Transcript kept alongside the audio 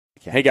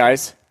Hey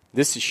guys,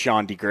 this is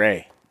Sean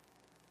DeGray.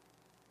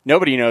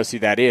 Nobody knows who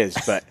that is,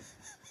 but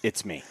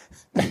it's me.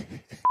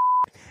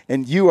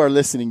 And you are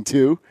listening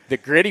to The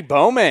Gritty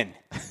Bowmen.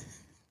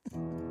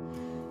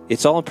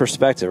 It's all in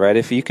perspective, right?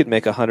 If you could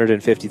make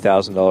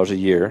 $150,000 a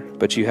year,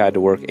 but you had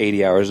to work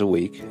 80 hours a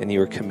week and you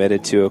were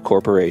committed to a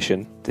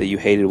corporation that you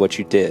hated what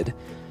you did,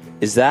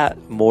 is that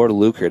more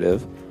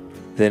lucrative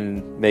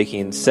than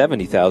making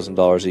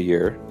 $70,000 a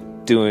year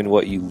doing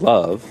what you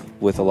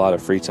love with a lot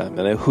of free time?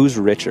 And who's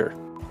richer?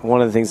 One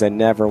of the things I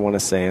never want to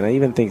say, and I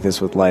even think this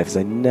with life, is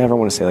I never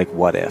want to say, like,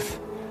 what if?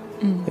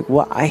 Like,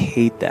 what? I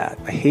hate that.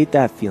 I hate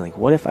that feeling.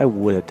 What if I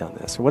would have done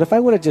this? Or what if I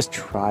would have just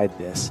tried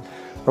this?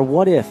 Or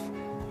what if?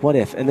 What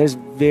if? And there's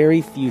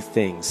very few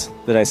things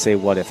that I say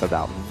what if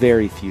about.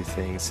 Very few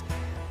things.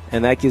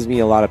 And that gives me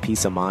a lot of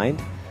peace of mind.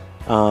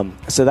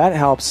 So that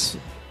helps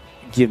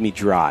give me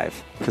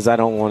drive, because I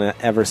don't want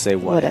to ever say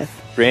what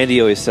if. Randy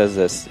always says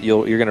this,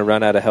 you're going to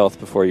run out of health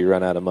before you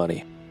run out of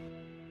money.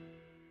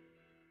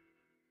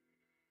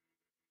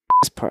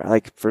 Part,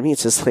 like, for me,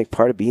 it's just like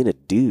part of being a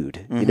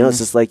dude. You know, it's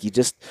just like you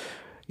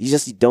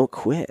don't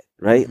quit,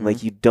 right?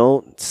 Like, you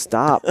don't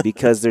stop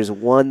because there's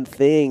one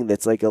thing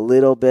that's like a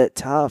little bit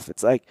tough.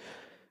 It's like,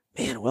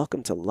 man,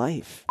 welcome to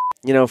life.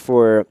 You know,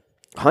 for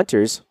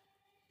hunters,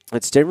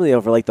 it's generally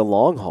over like the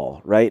long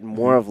haul, right?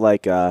 More of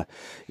like,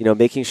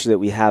 making sure that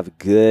we have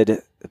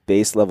good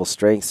base level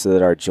strength so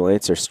that our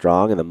joints are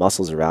strong and the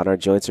muscles around our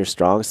joints are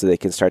strong so they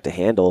can start to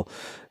handle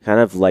kind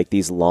of like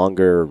these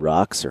longer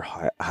rucks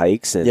or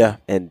hikes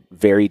and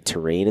varied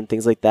terrain and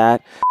things like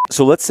that.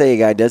 So let's say a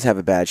guy does have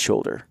a bad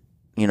shoulder.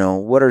 You know,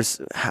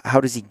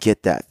 how does he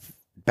get that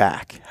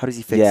back? How does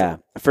he fix it?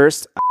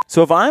 First,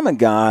 so if I'm a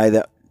guy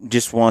that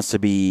just wants to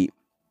be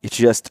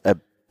just a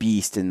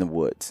beast in the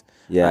woods.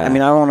 Yeah. I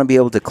mean, I want to be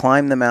able to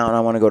climb the mountain. I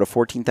want to go to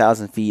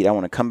 14,000 feet. I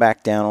want to come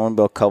back down. I want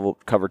to be able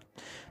to cover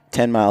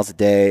 10 miles a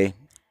day.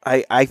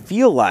 I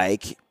feel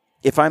like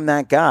if I'm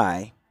that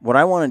guy, what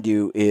I want to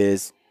do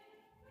is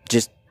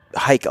just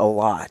hike a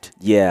lot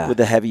with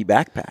a heavy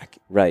backpack.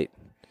 Right.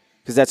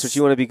 Because that's what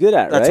you want to be good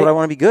at, right? That's what I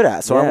want to be good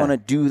at. So I want to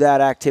do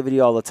that activity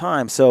all the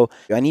time. So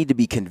I need to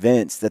be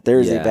convinced that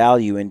there's a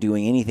value in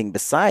doing anything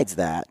besides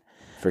that.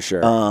 For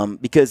sure.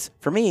 Because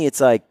for me,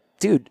 it's like,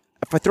 dude,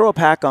 if I throw a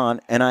pack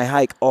on and I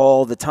hike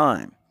all the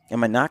time,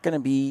 am I not going to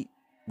be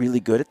really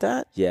good at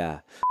that? Yeah.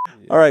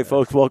 All right,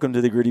 folks, welcome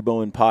to the Gritty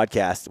Bowmen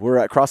podcast. We're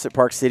at CrossFit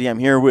Park City. I'm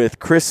here with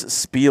Chris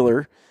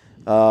Spealler.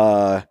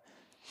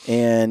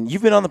 And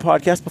you've been on the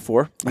podcast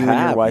before, you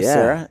and your wife,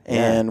 Sarah,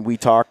 and we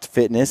talked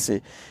fitness.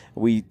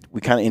 We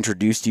kind of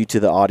introduced you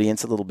to the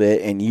audience a little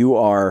bit, and you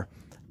are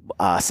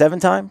a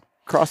 7-time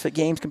CrossFit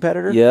Games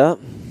competitor. Yeah.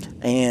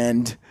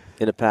 And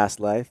in a past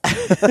life.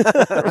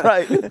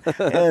 Right.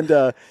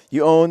 And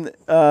you own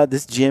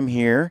this gym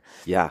here.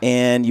 Yeah.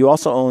 And you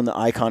also own the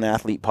Icon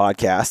Athlete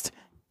podcast,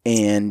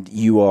 and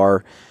you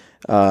are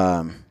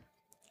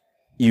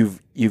you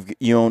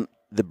own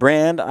the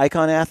brand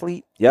Icon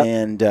Athlete. Yeah.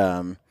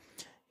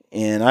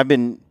 And I've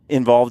been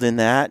involved in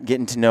that,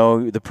 getting to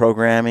know the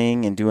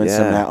programming and doing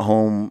some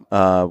at-home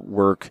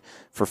work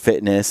for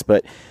fitness.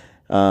 But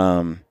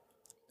and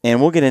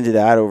we'll get into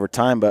that over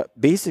time. But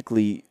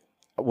basically,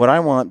 what I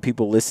want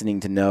people listening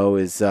to know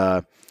is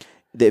that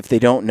if they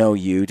don't know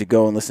you, to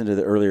go and listen to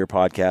the earlier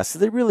podcasts, so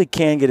they really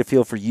can get a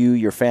feel for you,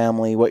 your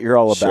family, what you're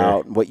all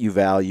about, what you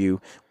value.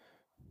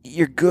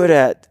 You're good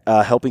at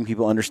helping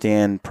people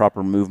understand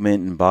proper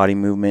movement and body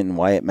movement and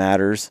why it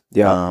matters.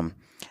 Yeah.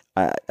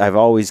 I've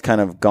always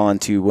kind of gone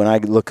to, when I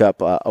look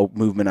up a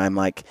movement, I'm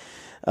like,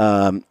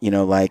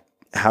 like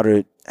how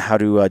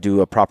to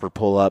do a proper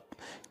pull-up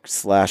 /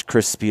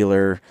 Chris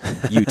Spealler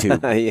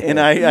YouTube. And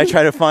I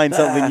try to find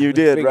something you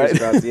did,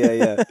 right?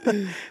 Yeah.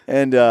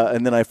 And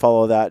then I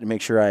follow that to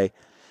make sure I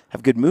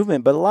have good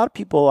movement. But a lot of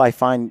people I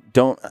find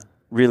don't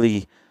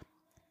really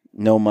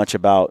know much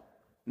about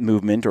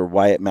movement or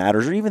why it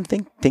matters or even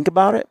think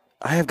about it.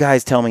 I have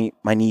guys tell me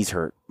my knees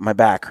hurt, my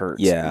back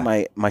hurts,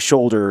 my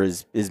shoulder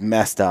is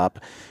messed up.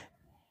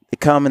 They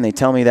come and they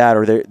tell me that,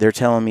 or they're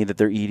telling me that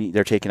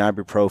they're taking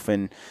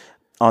ibuprofen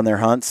on their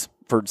hunts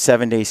for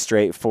 7 days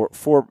straight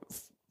for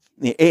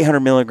 800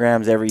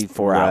 milligrams every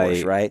 4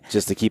 hours, right?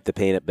 Just to keep the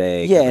pain at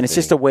bay. Yeah, and it's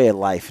just a way of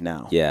life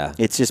now. Yeah.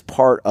 It's just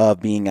part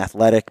of being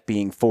athletic,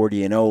 being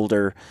 40 and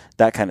older,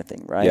 that kind of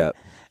thing, right? Yeah.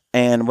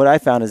 And what I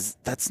found is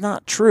that's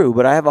not true,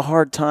 but I have a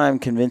hard time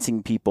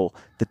convincing people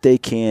that they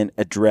can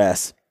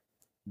address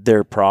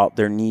their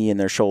knee and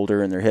their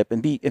shoulder and their hip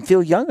and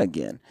feel young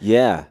again.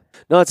 Yeah.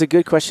 No, it's a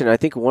good question. I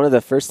think one of the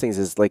first things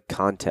is like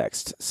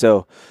context.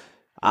 So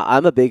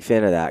I'm a big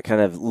fan of that, kind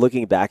of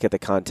looking back at the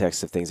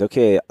context of things.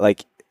 Okay,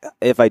 like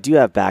if I do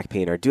have back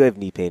pain or do have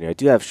knee pain or I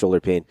do have shoulder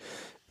pain,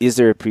 is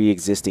there a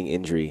pre-existing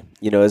injury?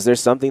 Is there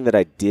something that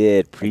I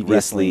did previously? Like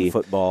wrestling,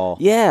 football.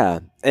 Yeah.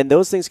 And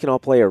those things can all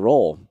play a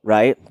role,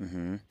 right?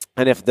 Mm-hmm.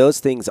 And if those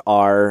things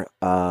are,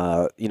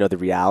 the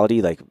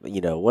reality, like,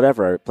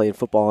 whatever, playing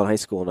football in high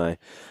school and I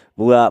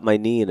blew out my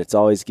knee and it's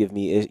always given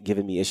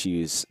me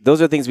issues,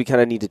 those are things we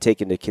kind of need to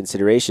take into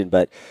consideration.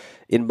 But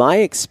in my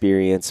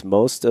experience,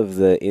 most of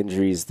the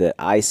injuries that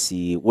I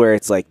see where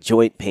it's like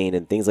joint pain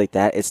and things like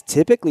that, it's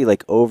typically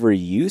like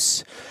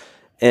overuse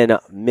and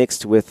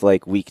mixed with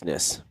like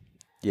weakness.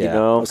 Yeah.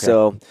 Okay.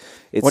 So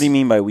what do you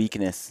mean by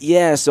weakness?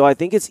 Yeah, so I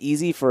think it's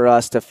easy for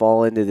us to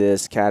fall into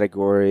this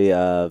category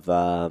of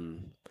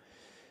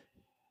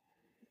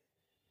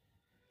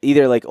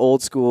either like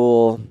old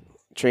school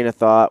train of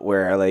thought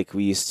where like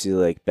we used to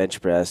like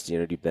bench press,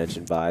 do bench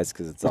and buys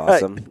because it's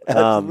awesome. Right,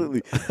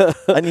 absolutely.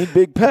 I need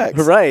big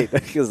pecs. Right,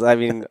 because I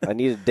need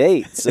a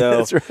date. So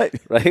that's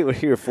right. Right, when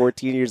you were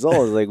 14 years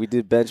old, like we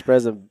did bench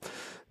press and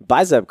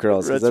bicep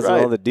curls because that's right.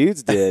 what all the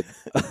dudes did.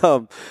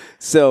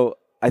 So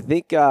I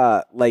think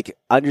like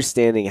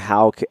understanding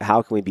how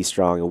can we be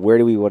strong and where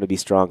do we want to be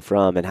strong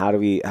from and how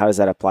does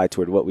that apply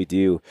toward what we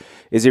do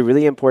is a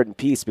really important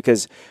piece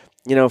because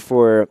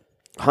for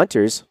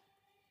hunters,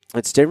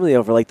 it's generally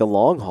over like the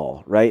long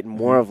haul, right?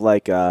 More of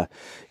like,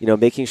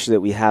 making sure that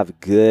we have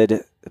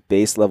good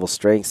base level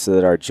strength so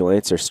that our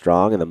joints are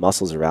strong and the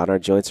muscles around our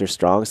joints are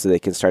strong so they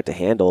can start to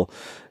handle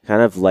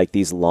kind of like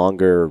these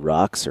longer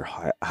rucks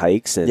or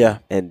hikes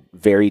and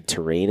varied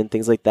terrain and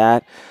things like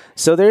that.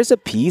 So there's a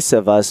piece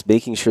of us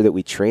making sure that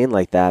we train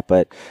like that.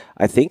 But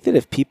I think that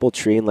if people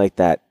train like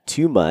that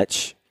too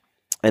much,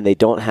 and they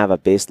don't have a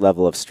base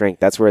level of strength,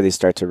 that's where they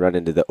start to run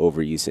into the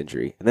overuse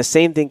injury. And the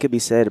same thing could be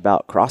said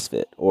about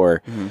CrossFit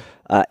or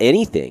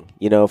anything.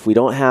 If we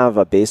don't have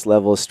a base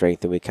level of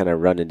strength, then we kind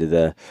of run into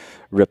the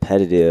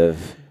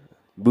repetitive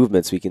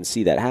movements. We can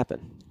see that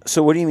happen.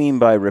 So what do you mean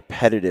by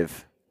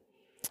repetitive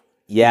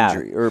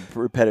injury or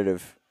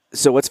repetitive?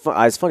 So it's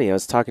funny. I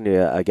was talking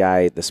to a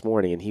guy this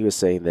morning, and he was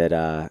saying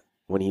that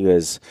when he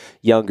was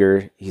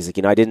younger, he's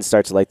like, I didn't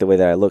start to like the way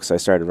that I look, so I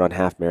started to run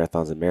half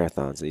marathons and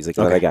marathons. And he's like,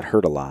 I got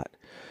hurt a lot.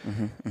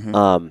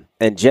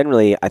 And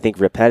generally, I think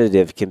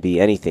repetitive can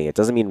be anything. It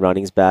doesn't mean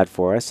running's bad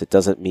for us. It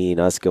doesn't mean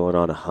us going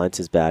on a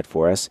hunt is bad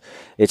for us.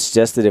 It's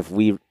just that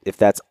if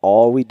that's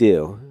all we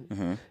do,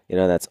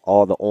 that's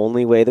all the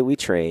only way that we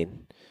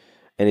train,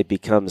 and it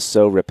becomes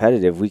so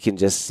repetitive, we can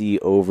just see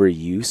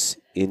overuse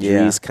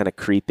injuries kind of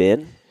creep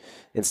in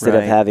instead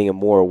of having a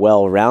more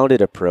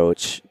well-rounded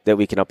approach that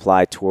we can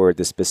apply toward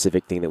the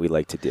specific thing that we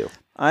like to do.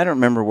 I don't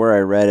remember where I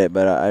read it,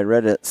 but I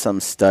read it some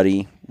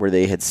study where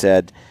they had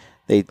said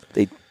they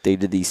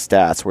did these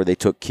stats where they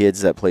took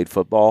kids that played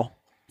football,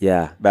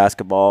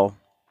 basketball,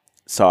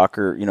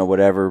 soccer,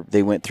 whatever.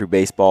 They went through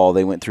baseball,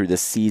 they went through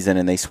this season,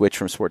 and they switched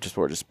from sport to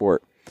sport to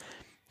sport.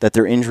 That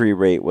their injury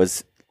rate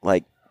was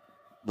like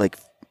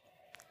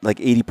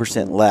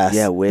 80% less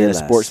than a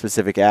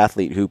sport-specific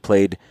athlete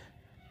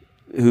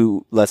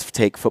who, let's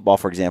take football,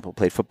 for example,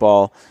 played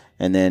football,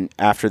 and then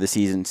after the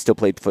season still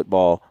played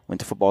football, went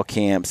to football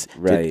camps,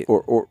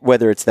 or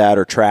whether it's that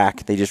or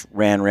track, they just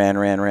ran.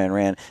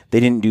 They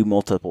didn't do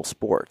multiple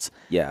sports.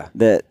 Yeah.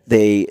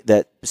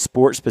 That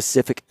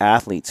sport-specific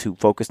athletes who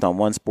focused on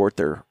one sport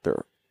their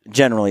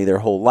generally their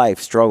whole life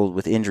struggled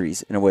with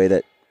injuries in a way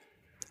that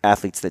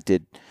athletes that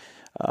did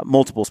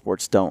multiple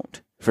sports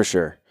don't. For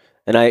sure.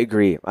 And I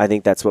agree. I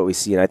think that's what we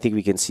see, and I think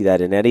we can see that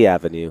in any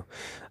avenue.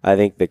 I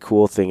think the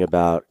cool thing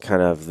about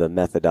kind of the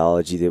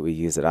methodology that we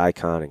use at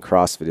Icon and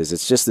CrossFit is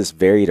it's just this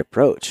varied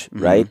approach,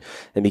 right?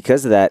 And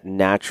because of that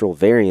natural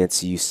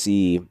variance, you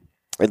see,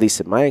 at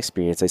least in my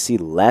experience, I see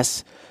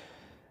less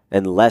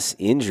and less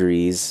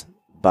injuries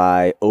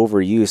by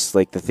overuse.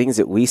 Like the things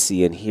that we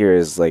see in here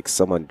is like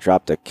someone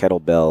dropped a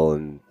kettlebell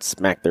and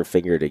smacked their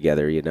finger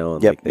together,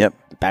 and they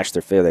bashed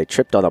their finger. They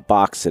tripped on a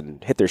box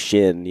and hit their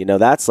shin.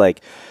 That's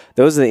like,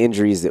 those are the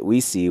injuries that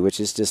we see, which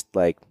is just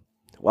like,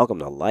 welcome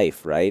to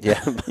life, right?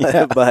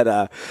 Yeah.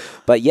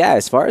 But yeah,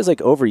 as far as like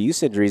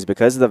overuse injuries,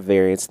 because of the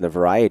variance and the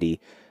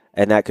variety,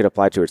 and that could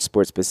apply toward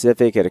sport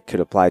specific, and it could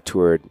apply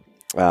toward,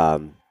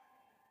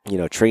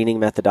 training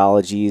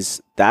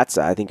methodologies. That's,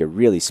 I think, a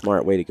really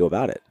smart way to go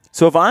about it.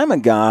 So if I'm a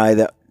guy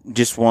that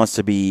just wants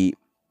to be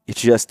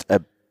just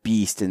a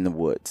beast in the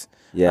woods,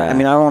 I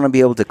mean, I want to be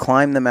able to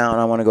climb the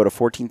mountain. I want to go to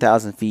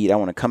 14,000 feet. I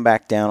want to come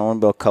back down. I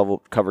want to be able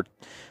to cover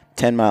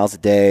 10 miles a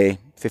day,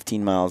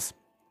 15 miles.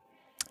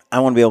 I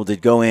want to be able to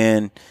go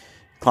in,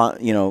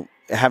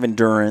 have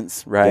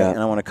endurance, right? Yeah. And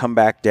I want to come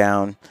back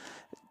down.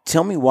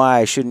 Tell me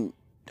why I shouldn't.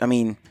 I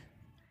mean,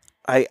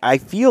 I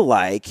feel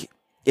like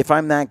if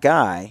I'm that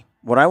guy,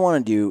 what I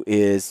want to do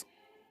is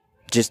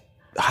just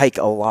hike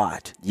a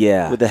lot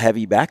with a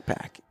heavy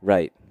backpack.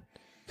 Right.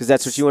 Because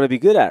that's what you want to be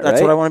good at, right?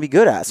 That's what I want to be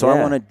good at. So I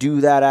want to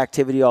do that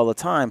activity all the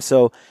time.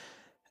 So,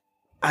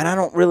 and I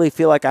don't really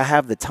feel like I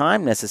have the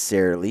time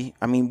necessarily.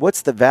 I mean,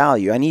 what's the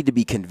value? I need to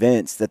be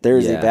convinced that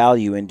there's a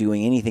value in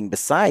doing anything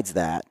besides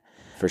that.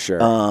 For sure.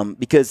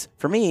 Because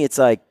for me, it's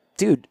like,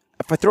 dude,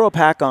 if I throw a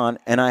pack on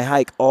and I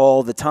hike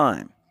all the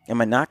time,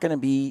 am I not going to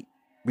be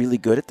really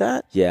good at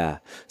that? Yeah.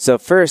 So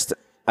first,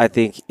 I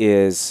think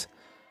is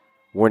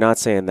we're not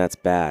saying that's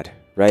bad,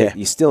 right? Okay.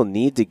 You still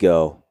need to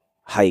go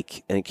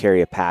hike and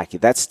carry a pack.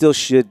 That still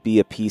should be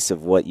a piece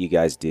of what you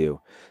guys do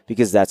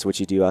because that's what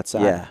you do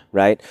outside,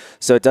 right?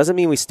 So it doesn't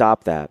mean we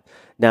stop that.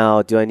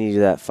 Now, do I need to do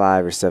that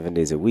 5 or 7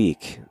 days a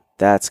week?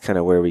 That's kind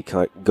of where we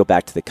go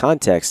back to the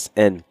context.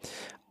 And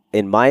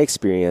in my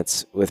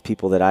experience with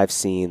people that I've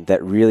seen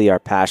that really are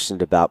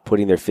passionate about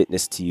putting their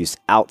fitness to use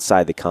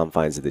outside the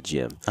confines of the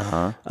gym.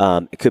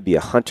 It could be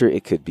a hunter.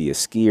 It could be a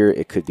skier.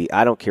 It could be,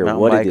 I don't care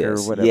what it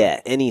is.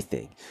 Yeah,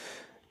 anything.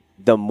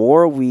 The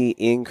more we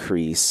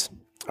increase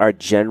our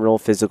general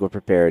physical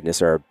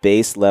preparedness or our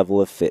base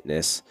level of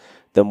fitness,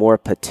 the more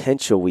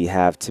potential we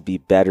have to be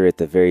better at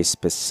the very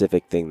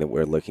specific thing that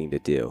we're looking to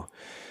do.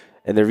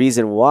 And the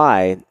reason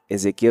why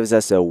is it gives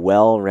us a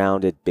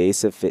well-rounded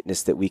base of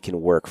fitness that we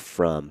can work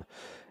from.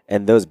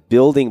 And those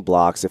building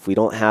blocks, if we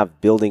don't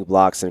have building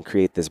blocks and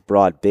create this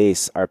broad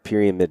base, our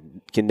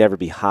pyramid can never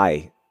be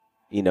high.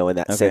 You know, in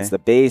that sense, the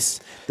base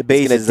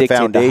is the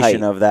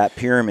foundation of that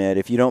pyramid.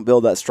 If you don't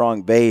build that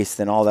strong base,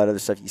 then all that other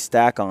stuff you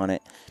stack on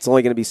it, it's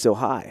only going to be so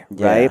high,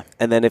 right?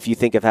 And then if you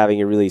think of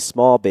having a really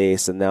small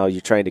base and now you're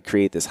trying to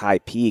create this high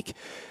peak,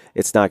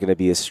 it's not going to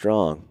be as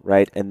strong,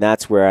 right? And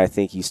that's where I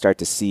think you start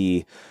to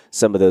see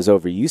some of those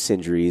overuse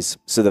injuries.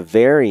 So the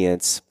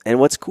variance, and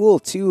what's cool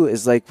too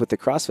is like with the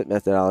CrossFit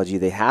methodology,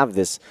 they have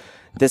this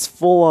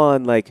full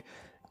on like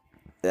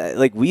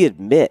we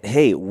admit,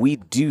 hey, we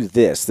do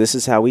this. This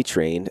is how we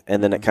trained.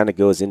 And then it kind of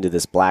goes into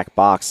this black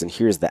box, and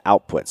here's the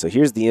output. So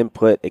here's the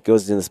input. It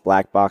goes into this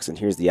black box, and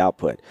here's the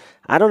output.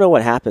 I don't know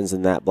what happens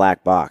in that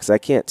black box. I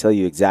can't tell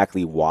you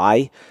exactly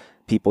why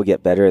people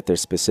get better at their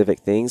specific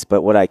things.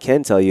 But what I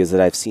can tell you is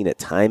that I've seen it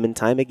time and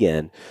time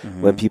again.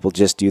 When people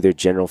just do their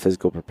general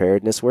physical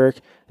preparedness work,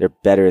 they're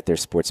better at their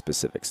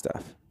sport-specific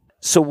stuff.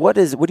 So what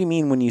do you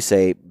mean when you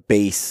say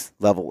base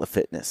level of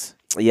fitness?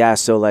 Yeah,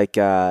 so like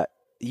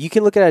you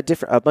can look at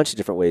it a bunch of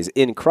different ways.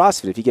 In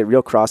CrossFit, if you get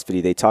real CrossFit-y,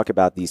 they talk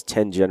about these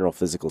 10 general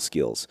physical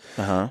skills.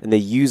 And they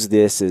use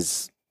this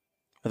as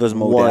are those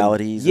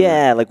modalities?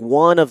 Like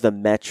one of the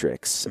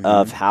metrics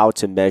of how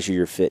to measure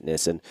your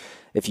fitness. And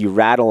if you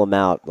rattle them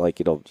out,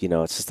 like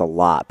it's just a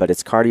lot. But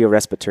it's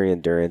cardiorespiratory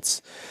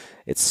endurance.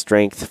 It's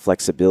strength,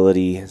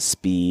 flexibility,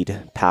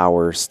 speed,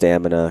 power,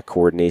 stamina,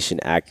 coordination,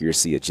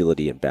 accuracy,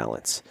 agility, and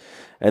balance.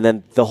 And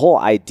then the whole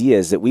idea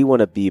is that we want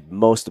to be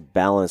most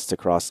balanced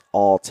across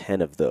all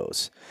 10 of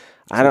those.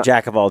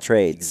 Jack of all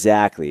trades.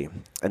 Exactly.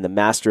 And the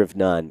master of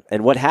none.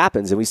 And what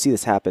happens, and we see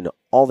this happen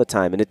all the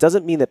time, and it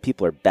doesn't mean that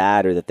people are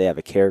bad or that they have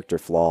a character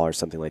flaw or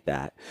something like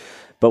that.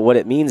 But what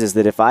it means is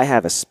that if I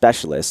have a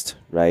specialist,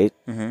 right,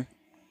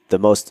 the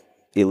most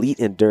elite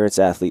endurance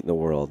athlete in the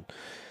world,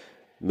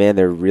 man,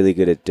 they're really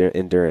good at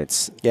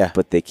endurance,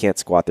 but they can't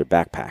squat their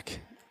backpack.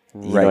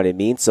 You know what I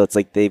mean? So it's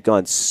like they've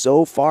gone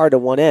so far to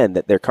one end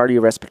that their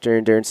cardiorespiratory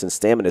endurance and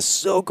stamina is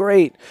so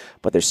great,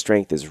 but their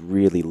strength is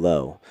really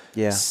low.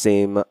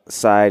 Same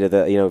side of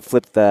the,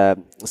 flip the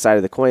side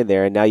of the coin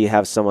there, and now you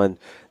have someone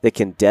that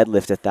can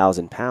deadlift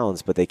 1,000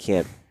 pounds, but they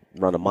can't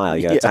run a mile.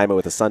 You got to time it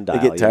with a sundial.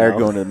 They get tired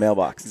going to the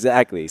mailbox.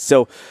 Exactly.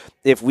 So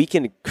if we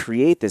can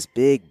create this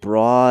big,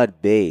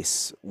 broad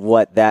base,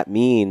 what that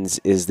means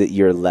is that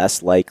you're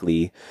less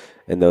likely,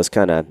 and those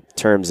kind of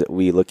terms that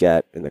we look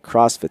at in the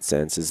CrossFit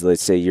sense is,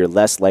 let's say, you're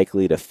less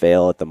likely to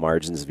fail at the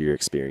margins of your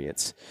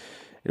experience.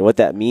 And what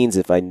that means,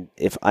 if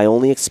I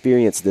only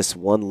experience this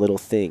one little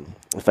thing,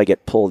 if I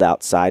get pulled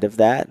outside of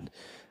that,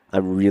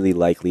 I'm really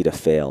likely to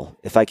fail.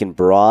 If I can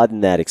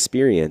broaden that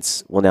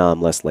experience, well, now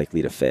I'm less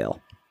likely to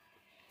fail.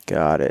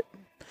 Got it.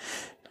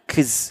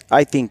 Because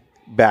I think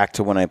back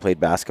to when I played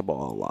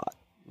basketball a lot,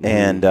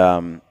 and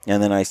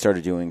then I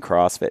started doing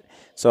CrossFit.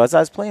 So as I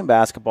was playing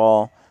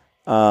basketball,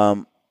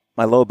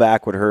 my low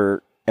back would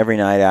hurt every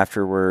night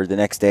afterward. The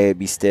next day it'd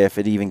be stiff.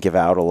 It'd even give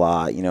out a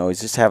lot. I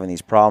was just having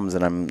these problems,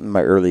 and I'm in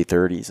my early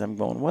 30s. I'm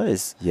going, what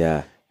is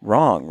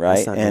wrong,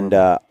 right? And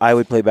I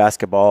would play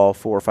basketball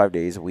 4 or 5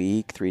 days a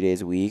week, 3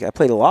 days a week. I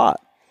played a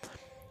lot,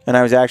 and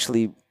I was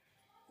actually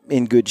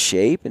in good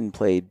shape and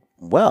played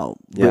well.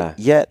 But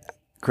yet,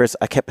 Chris,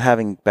 I kept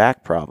having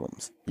back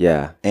problems.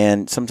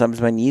 And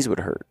sometimes my knees would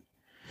hurt.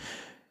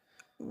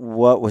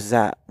 What was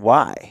that?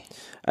 Why?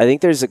 I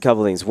think there's a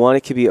couple things. One,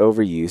 it could be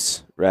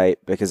overuse, right?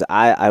 Because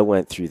I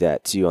went through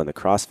that too on the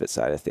CrossFit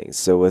side of things.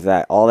 So with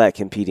that, all that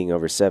competing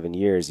over 7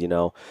 years,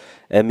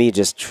 and me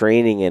just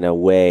training in a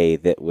way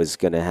that was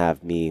going to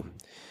have me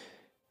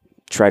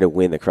try to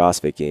win the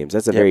CrossFit Games.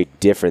 That's a very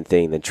different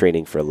thing than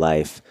training for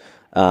life.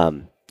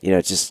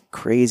 It's just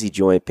crazy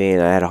joint pain.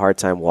 I had a hard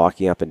time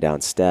walking up and down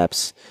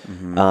steps.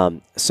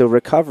 So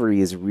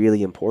recovery is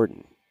really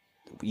important.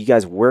 You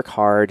guys work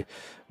hard,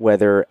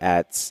 whether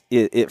at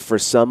it for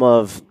some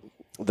of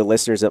the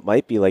listeners, it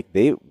might be like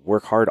they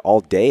work hard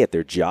all day at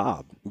their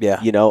job,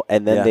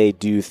 and then they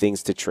do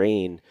things to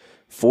train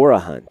for a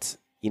hunt,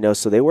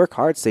 so they work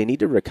hard, so they need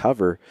to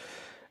recover.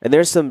 And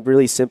there's some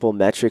really simple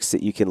metrics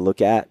that you can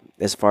look at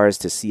as far as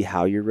to see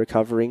how you're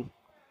recovering.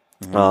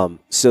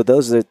 So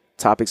those are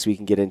topics we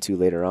can get into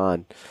later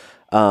on.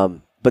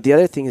 But the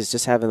other thing is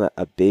just having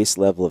a base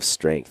level of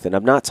strength. And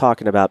I'm not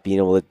talking about being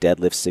able to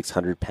deadlift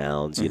 600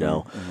 pounds,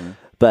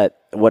 But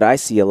what I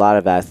see a lot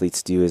of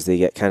athletes do is they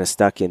get kind of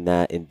stuck in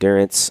that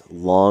endurance,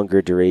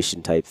 longer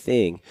duration type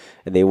thing,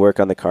 and they work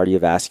on the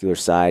cardiovascular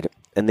side,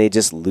 and they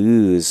just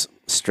lose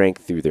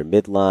strength through their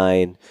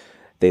midline.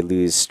 They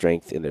lose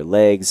strength in their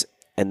legs,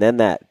 and then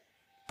that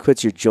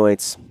puts your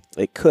joints,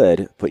 it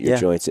could put your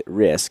joints at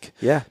risk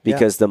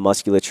because the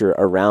musculature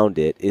around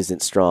it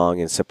isn't strong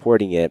and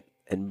supporting it.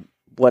 And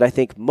what I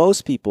think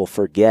most people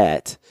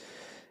forget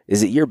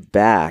is that your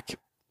back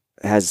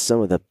has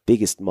some of the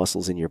biggest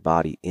muscles in your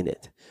body in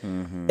it.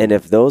 Mm-hmm. And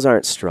if those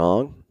aren't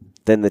strong,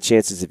 then the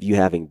chances of you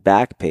having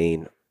back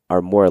pain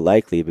are more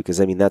likely, because,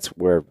 I mean, that's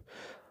where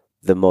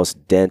the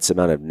most dense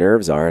amount of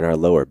nerves are in our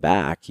lower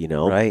back, you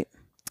know? Right.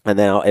 And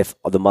now if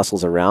the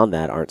muscles around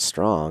that aren't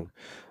strong,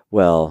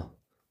 well,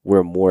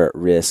 we're more at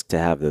risk to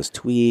have those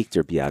tweaked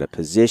or be out of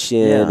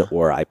position,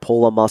 or I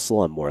pull a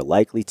muscle, I'm more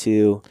likely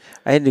to.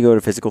 I had to go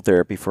to physical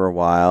therapy for a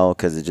while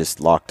because it just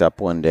locked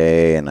up one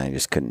day and I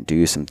just couldn't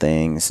do some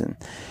things. And,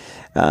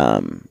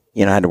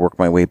 you know, I had to work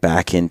my way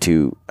back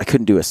into, I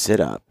couldn't do a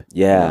sit-up.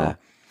 Yeah. You know?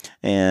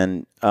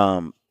 And,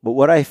 but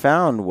what I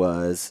found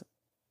was,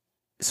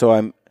 so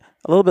I'm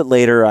a little bit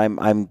later,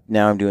 I'm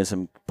doing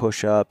some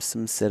push-ups,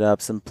 some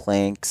sit-ups, some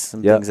planks,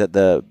 some things that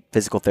the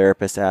physical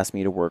therapist asked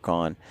me to work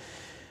on.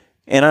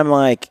 And I'm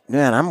like,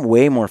 man, I'm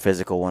way more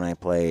physical when I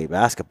play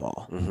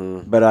basketball.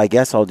 Mm-hmm. But I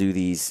guess I'll do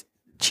these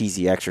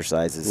cheesy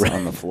exercises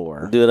on the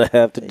floor. Do what I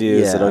have to do.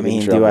 Yeah, so I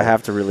mean, do I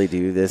have to really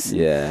do this?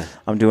 Yeah.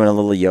 I'm doing a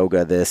little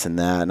yoga, this and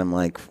that. And I'm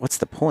like, what's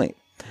the point?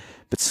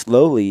 But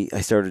slowly,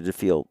 I started to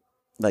feel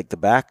like the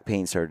back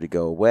pain started to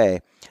go away.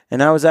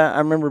 And I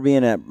remember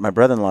being at my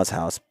brother-in-law's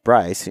house,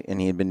 Bryce,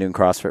 and he had been doing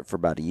CrossFit for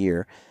about a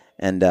year.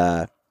 And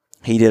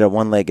he did a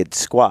one-legged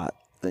squat,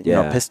 you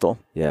know, pistol.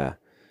 Yeah.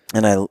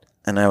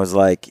 And I was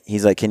like,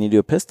 he's like, can you do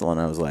a pistol?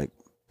 And I was like,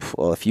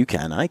 well, if you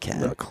can, I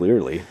can. No,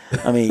 clearly.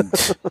 I mean,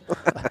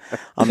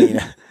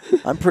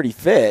 I'm pretty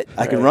fit.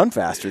 I can run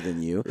faster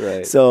than you.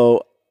 Right.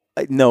 So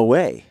no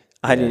way.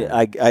 I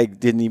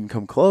didn't even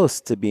come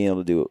close to being able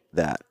to do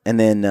that. And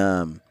then,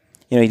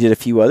 you know, he did a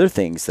few other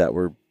things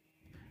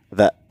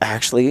that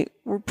actually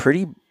were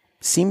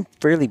seemed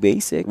fairly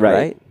basic.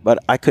 Right. But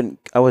I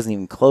wasn't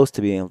even close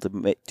to being able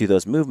to do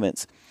those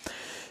movements.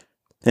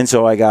 And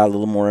so I got a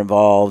little more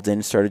involved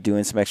and started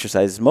doing some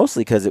exercises,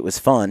 mostly because it was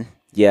fun.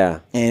 Yeah.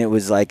 And it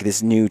was like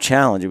this new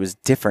challenge. It was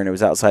different. It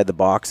was outside the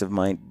box of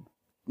my,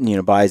 you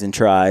know, buys and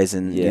tries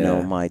and, you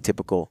know, my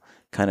typical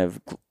kind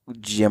of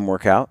gym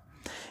workout.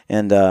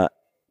 And,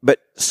 but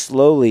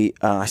slowly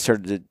I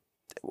started to,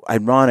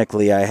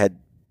 ironically, I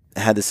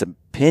had this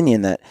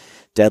opinion that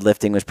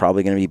deadlifting was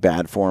probably going to be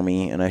bad for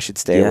me and I should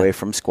stay away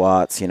from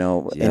squats. You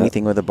know,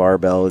 anything with a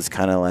barbell is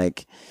kind of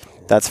like,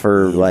 that's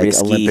for like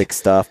risky Olympic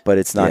stuff, but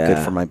it's not good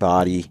for my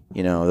body.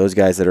 You know, those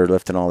guys that are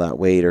lifting all that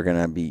weight are going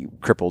to be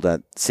crippled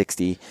at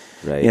 60.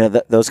 Right. You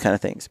know, those kind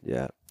of things.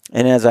 Yeah.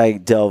 And as I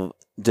delve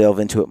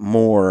into it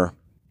more,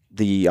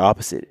 the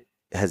opposite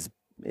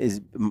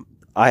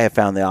I have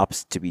found the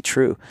opposite to be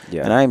true.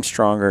 Yeah. And I am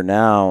stronger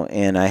now,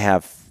 and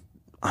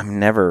I'm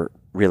never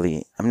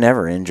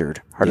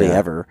injured, hardly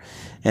ever.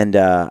 And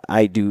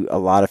I do a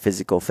lot of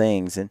physical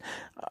things, and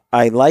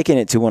I liken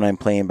it to when I'm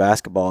playing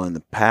basketball in the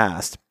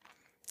past.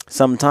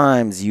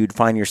 Sometimes you'd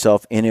find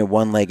yourself in a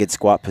one-legged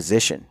squat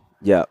position.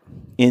 Yeah.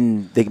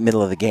 In the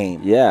middle of the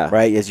game. Yeah.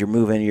 Right? As you're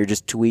moving, you're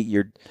just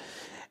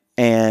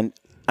and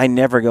I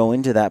never go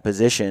into that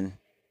position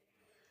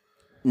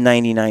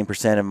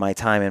 99% of my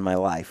time in my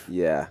life.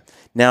 Yeah.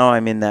 Now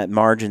I'm in that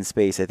margin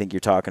space I think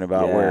you're talking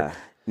about where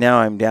now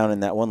I'm down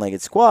in that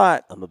one-legged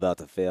squat. I'm about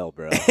to fail,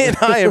 bro. And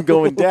I am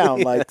going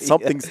down like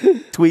something's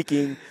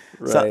tweaking.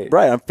 Right.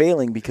 I'm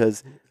failing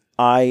because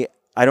I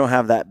don't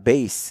have that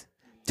base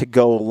to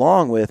go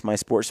along with my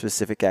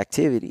sport-specific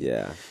activity.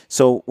 Yeah.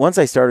 So once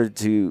I started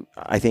to,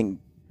 I think,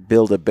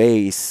 build a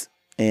base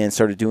and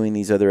started doing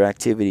these other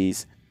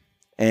activities,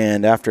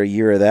 and after a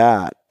year of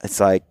that, it's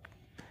like,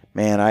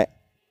 man,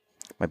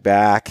 my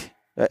back.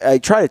 I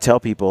try to tell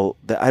people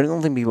that I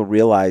don't think people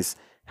realize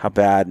how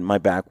bad my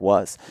back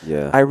was.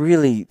 Yeah. I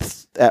really,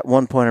 at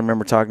one point, I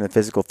remember talking to the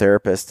physical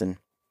therapist, and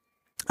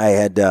I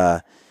had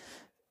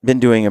been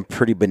doing a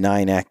pretty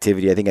benign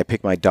activity. I think I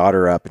picked my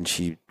daughter up, and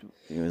she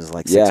was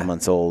like 6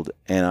 months old,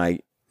 and I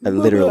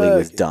literally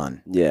was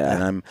done. Yeah.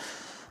 And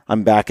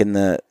I'm back in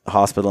the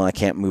hospital, and I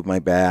can't move my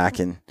back,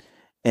 and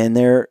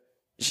there,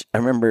 I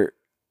remember,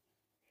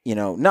 you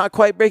know, not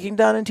quite breaking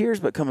down in tears,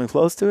 but coming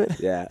close to it.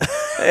 Yeah.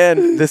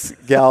 And this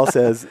gal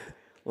says,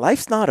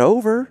 "Life's not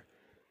over.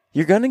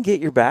 You're gonna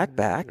get your back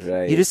back.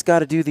 Right. You just got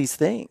to do these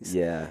things.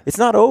 Yeah. It's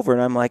not over."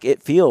 And I'm like,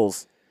 it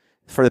feels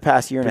for the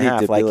past year and a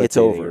half like it's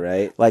over.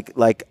 Right.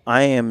 Like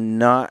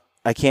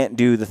I can't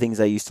do the things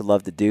I used to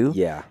love to do.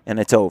 Yeah. And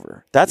it's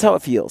over. That's how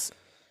it feels.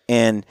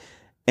 And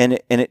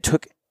it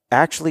took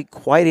actually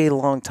quite a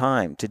long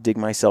time to dig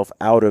myself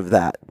out of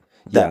that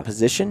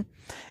position.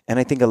 And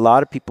I think a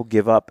lot of people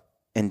give up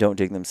and don't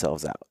dig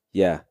themselves out.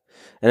 Yeah.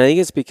 And I think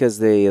it's because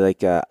they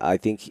I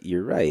think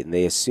you're right. And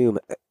they assume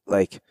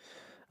like,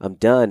 I'm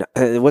done.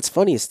 What's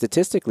funny is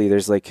statistically,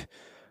 there's like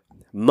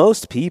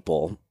most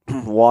people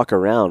walk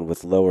around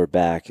with lower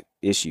back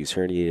issues,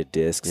 herniated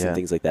discs and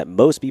things like that.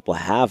 Most people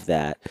have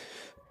that.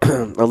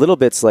 A little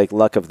bit's like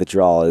luck of the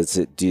draw. Does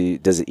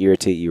it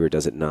irritate you or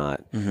does it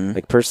not? Mm-hmm.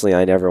 Like personally,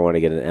 I never want to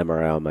get an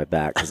MRI on my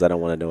back because I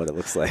don't want to know what it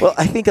looks like. Well,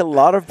 I think a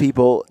lot of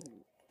people,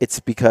 it's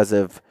because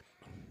of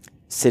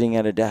sitting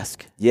at a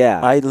desk.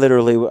 Yeah. I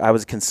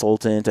was a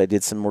consultant. I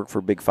did some work for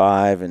Big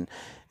Five and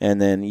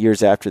then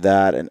years after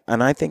that. And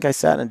I think I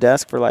sat in a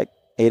desk for like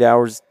 8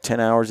 hours, 10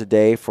 hours a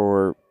day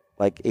for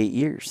like 8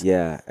 years.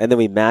 Yeah. And then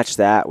we match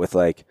that with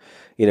like,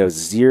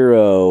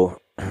 zero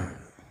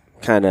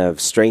kind of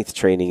strength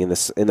training in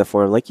the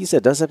form, like you said,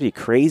 it doesn't have to be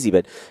crazy,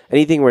 but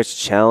anything where it's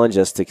challenge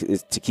us to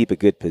keep a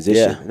good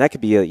position. And that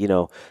could be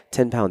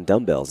 10-pound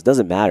dumbbells. It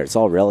doesn't matter. It's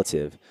all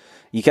relative.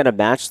 You kind of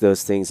match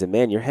those things, and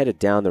man, you're headed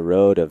down the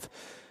road of,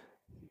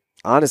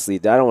 honestly,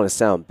 I don't want to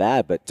sound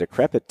bad, but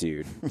decrepit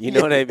dude. You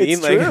know what I mean?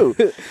 It's true.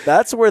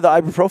 That's where the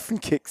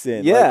ibuprofen kicks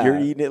in. Yeah. Like you're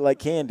eating it like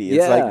candy.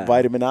 It's like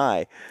vitamin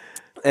I.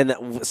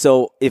 And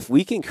so if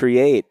we can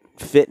create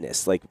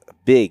fitness, like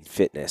big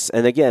fitness,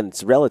 and again,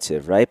 it's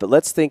relative, right? But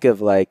let's think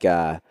of like,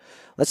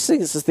 let's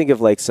think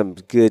of like some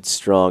good,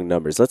 strong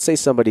numbers. Let's say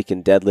somebody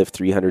can deadlift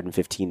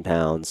 315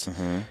 pounds,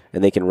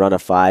 and they can run a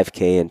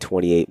 5K in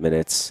 28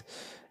 minutes,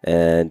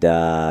 and,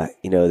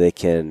 they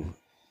can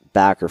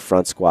back or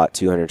front squat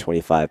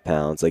 225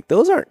 pounds. Like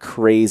those aren't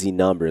crazy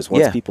numbers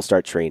once people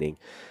start training.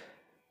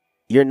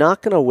 You're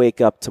not going to wake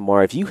up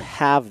tomorrow. If you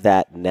have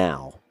that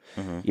now,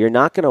 you're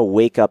not going to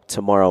wake up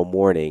tomorrow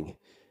morning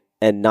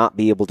and not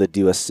be able to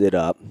do a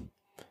sit-up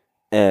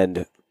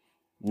and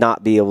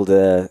not be able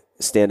to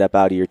stand up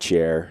out of your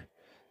chair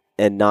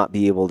and not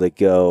be able to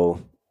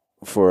go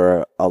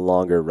for a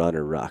longer run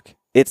or ruck.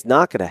 It's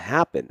not going to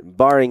happen,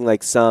 barring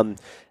like some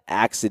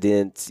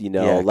accident,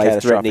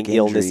 life-threatening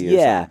illness.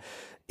 Yeah,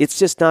 it's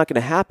just not going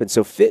to happen.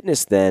 So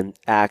fitness then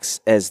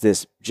acts as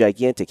this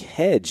gigantic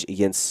hedge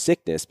against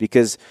sickness,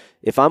 because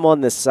if I'm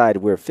on this side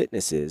where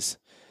fitness is,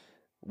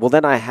 well,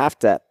 then I have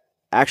to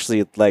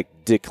actually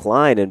like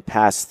decline and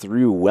pass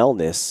through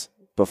wellness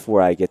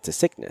before I get to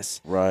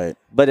sickness. Right.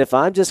 But if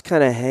I'm just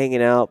kind of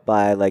hanging out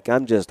by like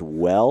I'm just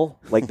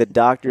like the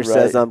doctor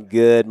says I'm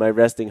good, my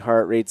resting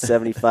heart rate's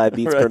 75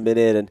 beats per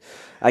minute, and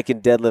I can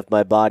deadlift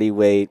my body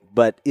weight.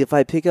 But if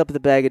I pick up the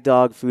bag of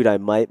dog food, I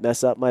might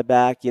mess up my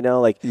back,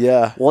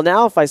 Well,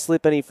 now if I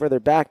slip any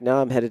further back,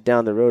 now I'm headed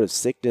down the road of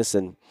sickness,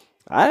 and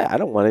I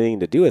don't want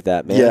anything to do with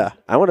that, man. Yeah.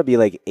 I want to be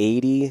like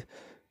 80,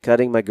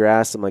 cutting my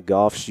grass in my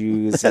golf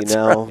shoes,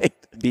 right.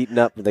 Beating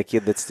up the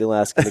kid that's still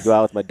asking to go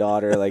out with my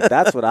daughter. Like,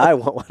 that's what I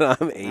want when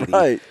I'm 80.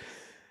 Right.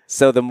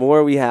 So the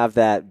more we have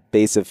that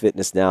base of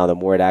fitness now, the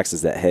more it acts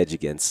as that hedge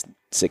against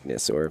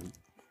sickness.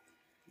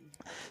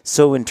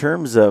 So in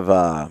terms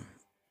of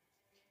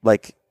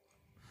like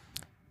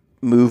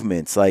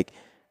movements, like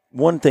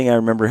one thing I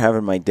remember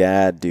having my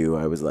dad do,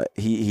 I was like,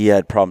 he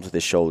had problems with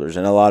his shoulders,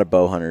 and a lot of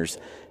bow hunters,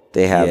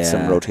 they have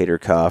some rotator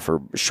cuff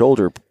or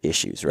shoulder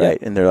issues, right?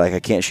 And they're like, I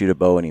can't shoot a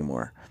bow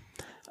anymore.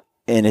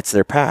 And it's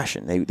their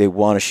passion. They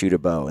want to shoot a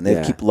bow, and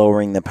they keep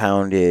lowering the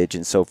poundage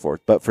and so forth.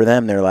 But for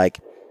them, they're like,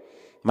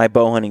 my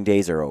bow hunting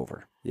days are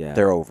over. Yeah.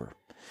 They're over.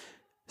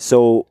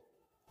 So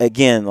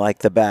again, like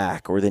the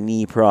back or the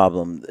knee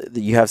problem,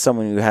 you have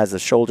someone who has a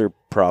shoulder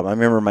problem. I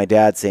remember my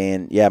dad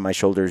saying, my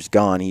shoulder's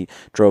gone. He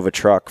drove a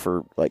truck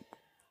for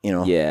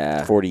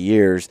 40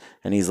 years,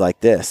 and he's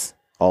like this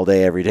all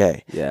day, every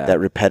day. Yeah. That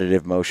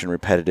repetitive motion,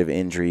 repetitive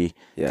injury,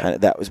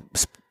 kind of,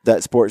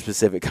 that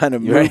sport-specific kind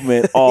of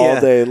movement all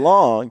day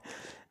long.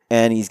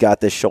 And he's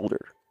got this shoulder,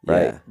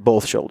 right? Yeah.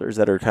 Both shoulders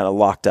that are kind of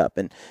locked up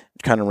and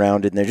kind of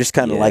rounded, and they're just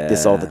kind of like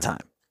this all the time.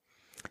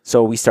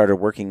 So we started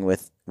working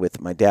with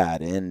my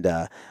dad, and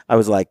I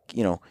was like,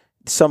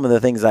 some of the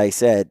things I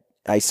said,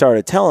 I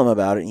started telling him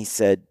about it, and he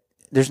said,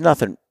 there's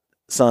nothing,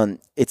 son,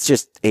 it's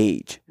just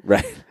age.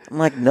 Right. I'm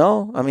like,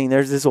 no, I mean,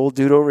 there's this old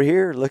dude over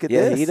here. Look at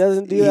this. He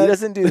doesn't do that. He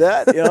doesn't do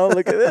that.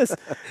 Look at this.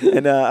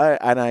 And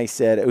I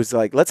said, it was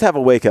like, let's have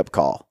a wake-up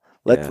call.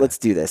 Let's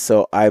do this.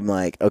 So I'm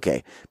like,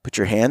 okay, put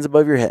your hands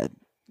above your head,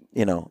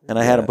 and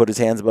I had him put his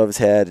hands above his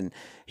head, and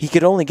he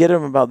could only get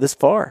him about this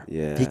far.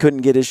 Yeah. He couldn't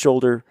get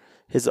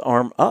his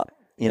arm up,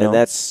 And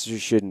that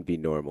shouldn't be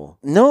normal.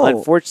 No.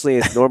 Unfortunately,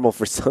 it's normal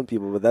for some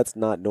people, but that's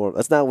not normal.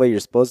 That's not the way you're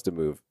supposed to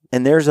move.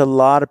 And there's a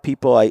lot of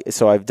people,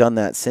 so I've done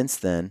that since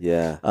then.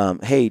 Yeah.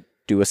 Hey,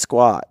 do a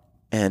squat.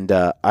 And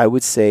I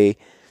would say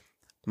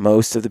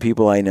most of the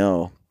people I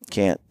know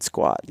can't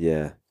squat.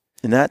 Yeah.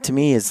 And that to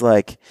me is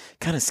like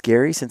kind of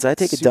scary, since I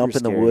take a dump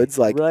in the woods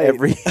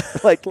every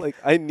like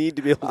I need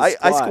to be able to squat.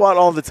 I squat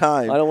all the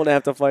time. I don't want to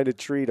have to find a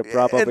tree to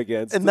prop up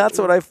against. And that's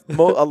what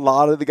a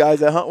lot of the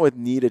guys I hunt with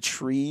need, a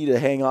tree to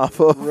hang off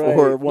of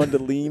or one to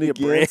lean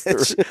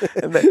against.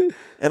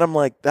 And I'm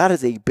like, that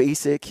is a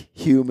basic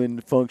human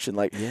function.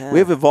 Like we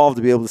have evolved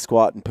to be able to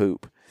squat and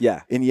poop.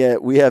 Yeah. And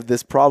yet we have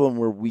this problem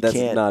where we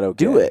can't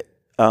do it.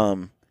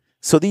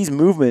 So these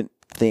movement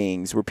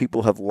things where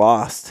people have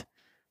lost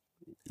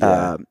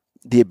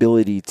the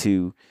ability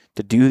to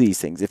do these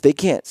things. If they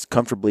can't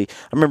comfortably,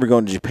 I remember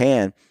going to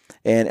Japan,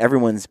 and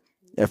everyone's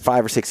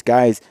 5 or 6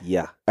 guys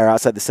are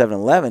outside the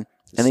 7-Eleven,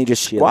 and they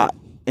just squat.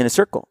 in a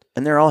circle,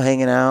 and they're all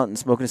hanging out and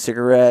smoking a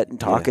cigarette and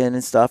talking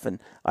and stuff. And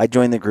I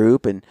joined the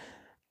group, and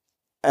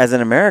as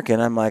an American,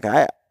 I'm like,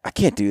 I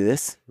can't do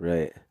this.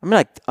 Right.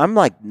 I'm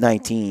like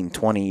 19,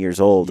 20 years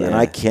old, and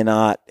I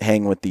cannot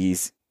hang with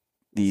these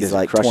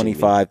like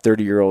 25,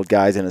 30-year-old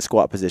guys in a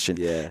squat position.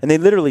 Yeah. And they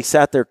literally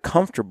sat there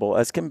comfortable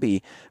as can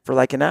be for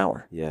like an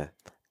hour. Yeah.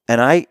 And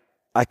I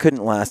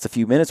couldn't last a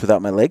few minutes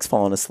without my legs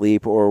falling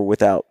asleep or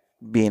without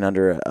being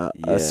under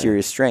a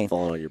serious strain.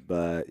 Falling on your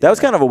butt. That was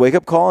kind of a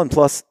wake-up call, and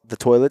plus the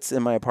toilets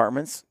in my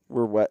apartments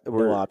were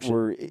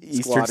were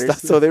Eastern Squatters. stuff,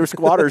 so they were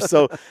squatters.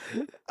 So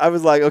I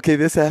was like, okay,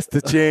 this has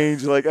to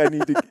change. Like I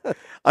need to.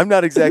 I'm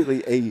not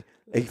exactly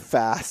a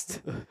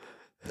fast.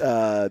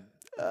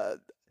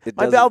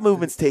 My bowel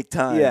movements take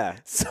time. Yeah.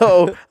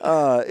 So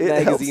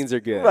magazines are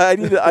good.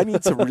 I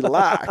need to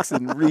relax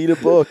and read a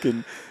book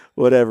and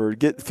whatever.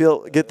 Get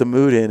the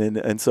mood in,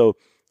 and so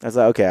I was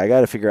like, okay, I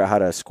got to figure out how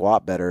to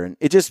squat better. And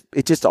it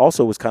just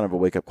also was kind of a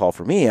wake up call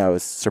for me. I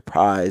was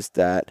surprised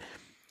that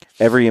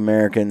every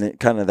American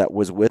that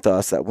was with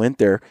us that went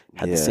there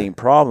had the same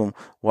problem,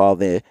 while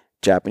the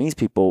Japanese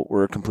people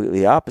were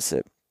completely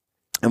opposite.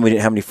 And we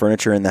didn't have any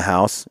furniture in the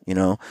house.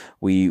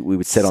 We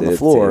would sit on the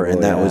floor,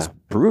 and that was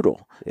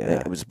brutal. Yeah.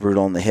 It was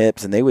brutal on the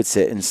hips, and they would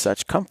sit in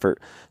such comfort.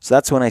 So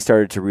that's when I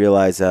started to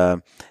realize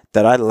that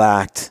I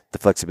lacked the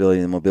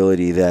flexibility and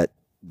mobility that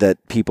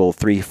people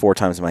 3-4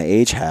 times my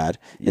age had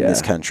in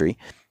this country,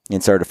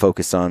 and started to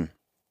focus on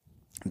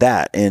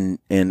that. And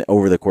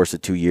over the course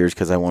of 2 years,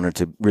 because I wanted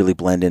to really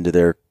blend into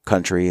their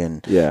country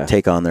and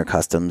take on their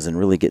customs and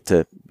really get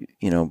to,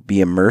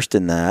 be immersed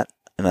in that.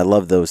 And I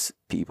love those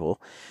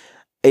people.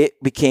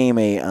 It became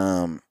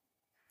I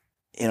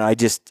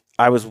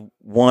was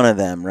one of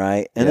them,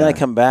 right? And then I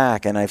come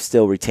back and I've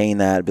still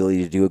retained that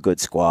ability to do a good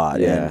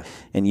squat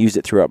and used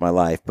it throughout my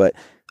life. But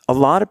a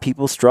lot of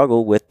people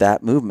struggle with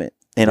that movement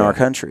in our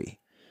country.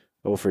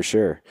 Oh, for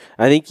sure.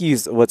 I think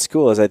what's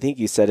cool is I think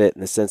you said it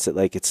in the sense that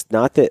like it's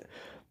not that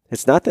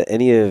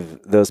any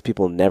of those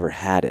people never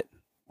had it.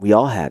 We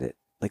all had it.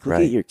 Like look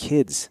at your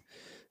kids.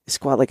 They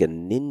squat like a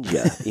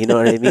ninja. You know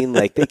what I mean?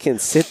 Like they can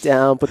sit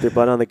down, put their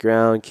butt on the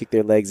ground, kick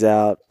their legs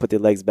out, put their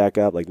legs back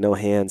up, like no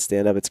hands,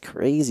 stand up. It's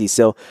crazy.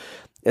 So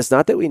it's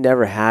not that we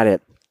never had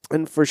it.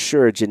 And for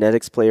sure,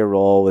 genetics play a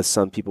role with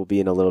some people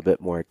being a little bit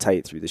more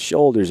tight through the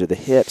shoulders or the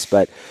hips,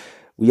 but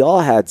we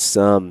all had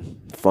some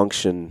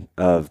function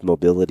of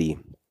mobility.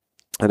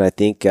 And I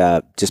think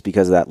just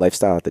because of that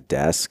lifestyle at the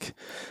desk,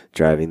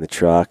 driving the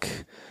truck,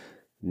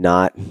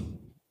 not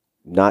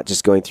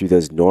just going through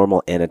those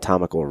normal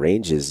anatomical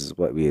ranges is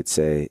what we would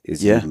say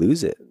is you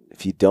lose it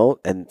if you don't.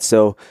 And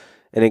so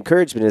an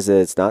encouragement is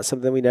that it's not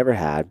something we never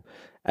had.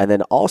 And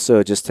then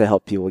also just to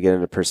help people get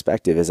into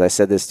perspective, as I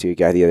said this to a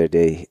guy the other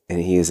day,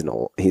 and he's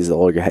the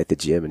older guy at the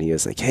gym, and he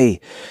was like,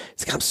 hey,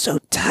 I'm so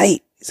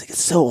tight. He's like,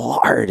 it's so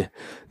hard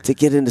to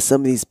get into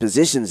some of these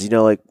positions.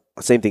 Like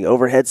same thing,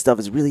 overhead stuff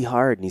is really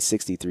hard. And he's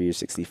 63 or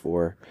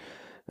 64. I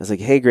was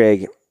like, hey,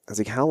 Greg,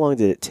 how long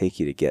did it take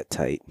you to get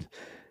tight?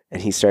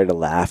 And he started to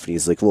laugh, and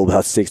he's like, well,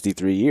 about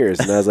 63 years.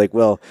 And I was like,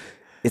 well,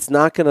 it's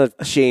not going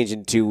to change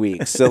in 2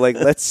 weeks. So, like,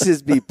 let's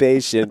just be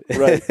patient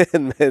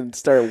and then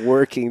start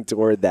working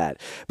toward that.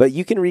 But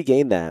you can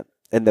regain that.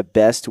 And the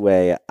best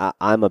way,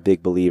 I'm a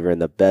big believer in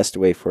the best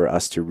way for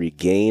us to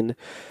regain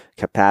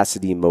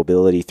capacity,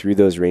 mobility through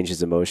those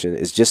ranges of motion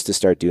is just to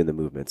start doing the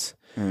movements.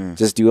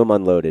 Just do them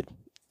unloaded.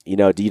 You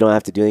don't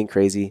have to do anything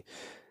crazy.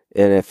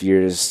 And if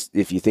you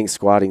think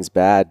squatting's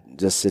bad,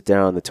 just sit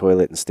down on the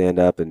toilet and stand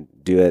up and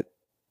do it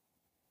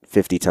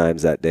 50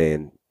 times that day,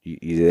 and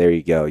you there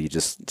you go. You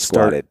just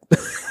squatted.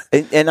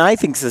 and I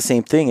think it's the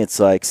same thing. It's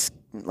like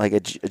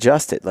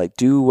adjust it. Like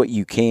do what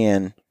you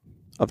can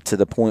up to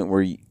the point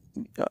where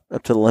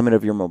up to the limit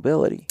of your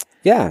mobility.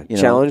 Yeah,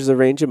 challenge the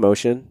range of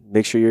motion.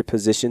 Make sure your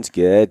position's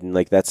good, and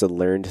like that's a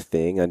learned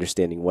thing.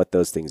 Understanding what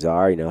those things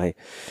are.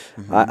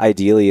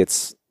 Ideally,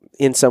 it's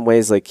in some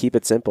ways like keep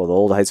it simple. The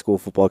old high school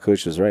football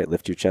coach was right.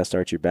 Lift your chest,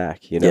 arch your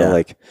back.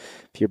 Like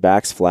if your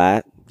back's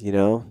flat,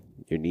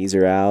 your knees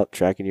are out,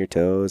 tracking your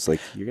toes,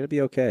 like you're going to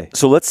be okay.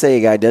 So let's say a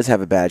guy does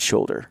have a bad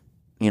shoulder.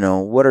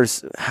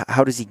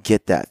 How does he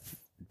get that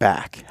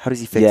back? How does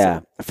he fix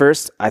it?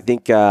 First, I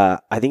think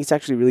it's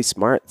actually really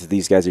smart that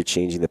these guys are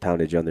changing the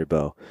poundage on their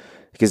bow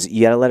because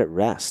you got to let it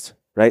rest,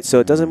 right?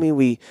 So it doesn't mean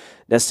we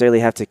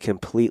necessarily have to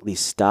completely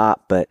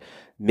stop, but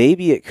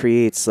maybe it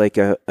creates like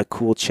a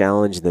cool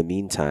challenge in the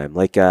meantime.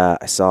 Like I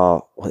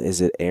saw, what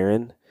is it,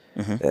 Aaron?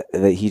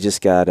 That he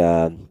just got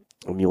a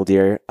mule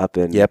deer up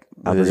in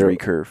his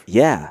recurve.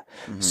 Yeah.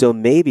 So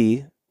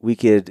maybe we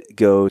could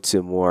go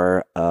to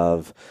more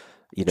of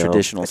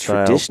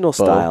traditional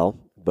style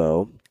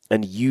bow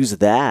and use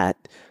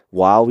that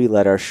while we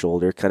let our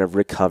shoulder kind of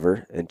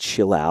recover and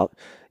chill out.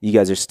 You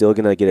guys are still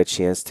going to get a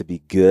chance to be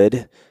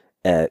good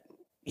at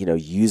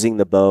using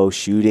the bow,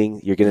 shooting.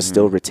 You're going to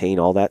still retain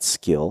all that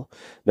skill.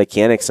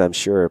 Mechanics, I'm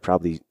sure, are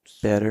probably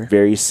better,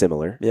 very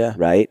similar. Yeah.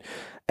 Right.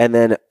 And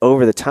then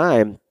over the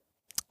time,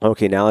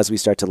 okay, now as we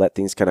start to let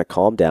things kind of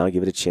calm down,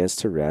 give it a chance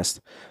to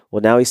rest,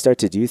 Well, now we start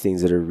to do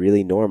things that are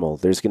really normal.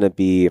 There's going to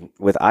be,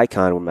 with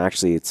Icon,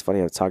 it's funny,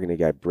 I was talking to a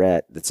guy,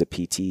 Brett, that's a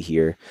PT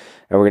here,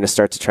 and we're going to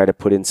start to try to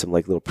put in some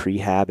like little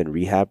prehab and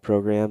rehab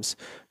programs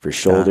for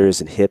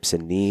shoulders and hips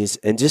and knees,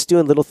 and just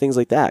doing little things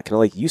like that, kind of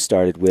like you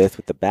started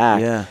with the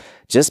back. Yeah.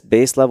 Just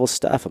base level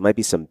stuff. It might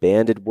be some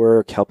banded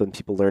work, helping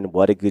people learn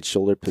what a good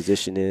shoulder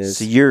position is.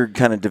 So you're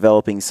kind of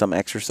developing some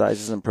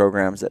exercises and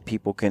programs that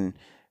people can,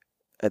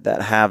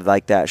 that have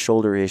like that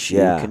shoulder issue,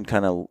 can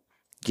kind of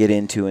get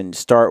into and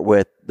start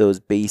with those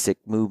basic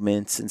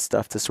movements and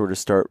stuff to sort of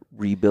start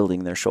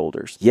rebuilding their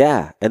shoulders.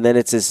 Yeah. And then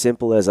it's as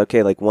simple as,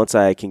 okay, like once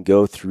I can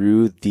go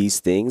through these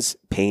things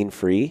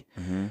pain-free,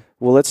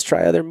 well, let's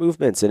try other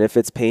movements. And if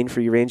it's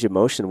pain-free range of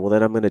motion, well,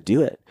 then I'm going to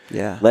do it.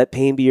 Yeah. Let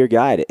pain be your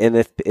guide. And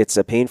if it's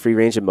a pain-free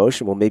range of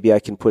motion, well, maybe I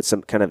can put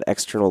some kind of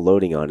external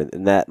loading on it.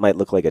 And that might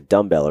look like a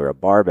dumbbell or a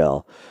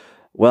barbell.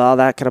 Well,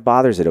 that kind of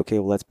bothers it. Okay,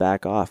 well, let's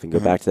back off and go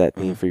back to that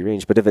pain-free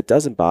range. But if it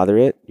doesn't bother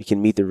it, you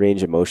can meet the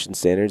range of motion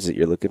standards that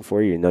you're looking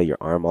for. You know, your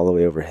arm all the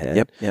way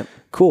overhead. Yep.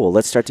 Cool. Well,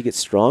 let's start to get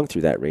strong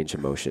through that range of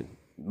motion.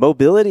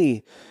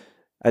 Mobility,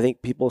 I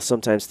think people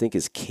sometimes think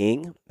is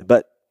king,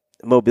 but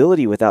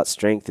mobility without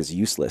strength is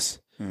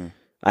useless.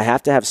 I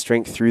have to have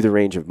strength through the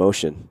range of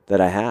motion that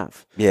I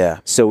have.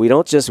 Yeah. So we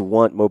don't just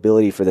want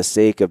mobility for the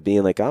sake of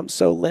being like, I'm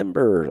so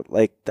limber.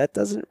 Like, that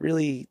doesn't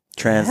really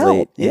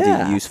Translate help.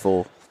 into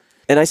useful.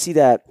 And I see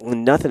that,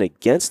 nothing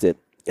against it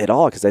at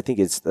all, because I think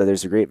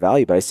there's a great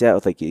value. But I see that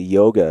with like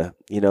yoga,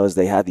 as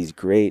they have these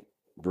great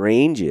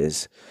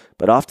ranges,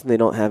 but often they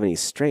don't have any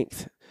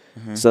strength.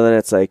 So then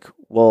it's like,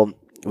 well,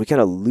 we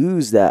kind of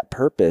lose that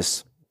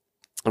purpose,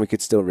 and we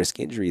could still risk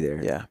injury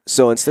there. Yeah.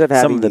 So instead of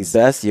having some of the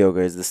best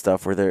yoga is the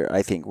stuff where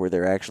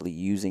they're actually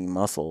using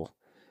muscle.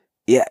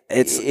 Yeah,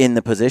 it's in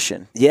the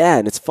position. Yeah,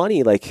 and it's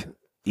funny, like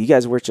you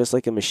guys work just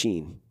like a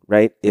machine,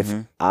 right? If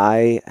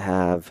I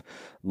have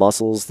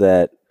muscles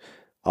that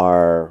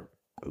are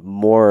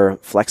more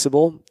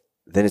flexible,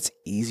 then it's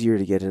easier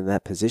to get into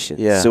that position.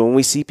 Yeah. So when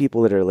we see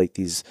people that are like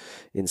these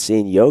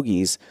insane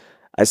yogis,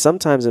 I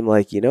sometimes am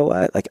like, you know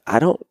what? Like, I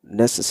don't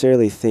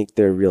necessarily think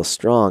they're real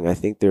strong. I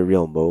think they're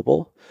real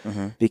mobile.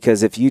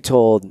 Because if you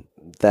told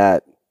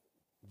that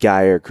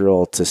guy or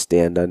girl to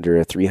stand under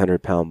a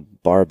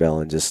 300-pound barbell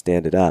and just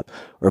stand it up,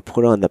 or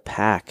put on the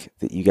pack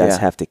that you guys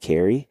have to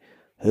carry,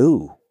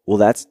 well,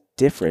 that's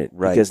different,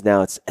 right? Because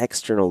now it's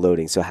external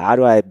loading. So how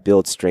do I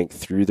build strength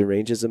through the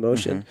ranges of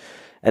motion?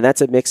 And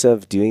that's a mix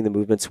of doing the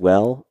movements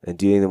well and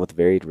doing them with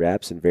varied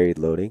reps and varied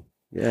loading.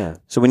 Yeah.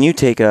 So when you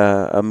take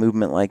a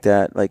movement like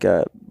that, like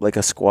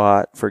a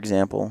squat, for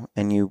example,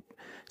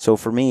 so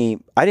for me,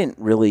 I didn't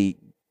really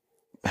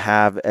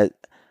have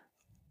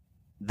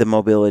the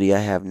mobility I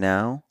have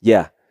now.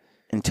 Yeah.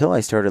 Until I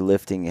started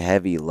lifting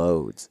heavy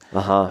loads.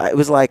 It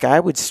was like I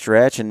would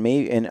stretch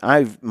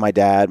my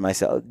dad,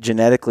 myself,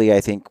 genetically, I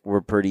think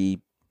we're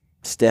pretty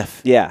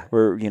stiff. Yeah.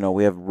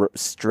 We have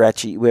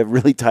we have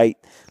really tight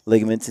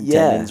ligaments and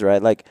tendons,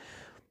 right? Like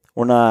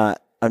I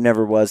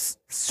never was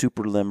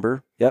super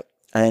limber. Yep.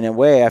 And in a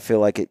way, I feel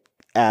like it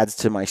adds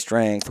to my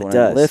strength when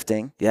I'm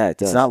lifting. Yeah, it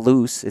does. It's not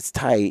loose, it's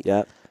tight.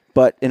 Yep.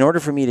 But in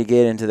order for me to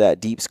get into that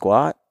deep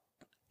squat,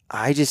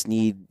 I just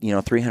need,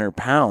 300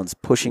 pounds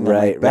pushing on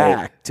my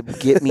back to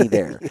get me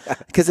there.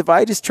 Because if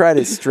I just try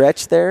to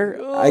stretch there,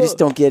 I just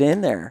don't get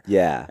in there.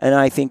 Yeah. And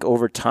I think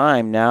over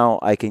time, now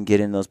I can get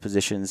in those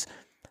positions.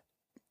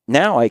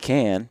 Now I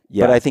can,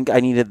 but I think I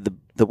needed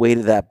the weight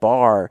of that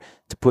bar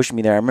to push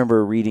me there. I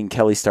remember reading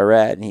Kelly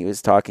Starrett, and he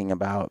was talking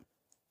about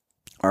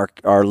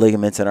our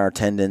ligaments and our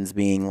tendons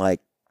being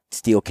like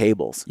steel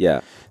cables. Yeah.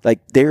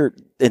 Like they're,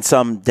 and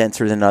some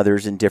denser than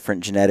others and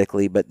different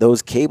genetically, but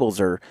those cables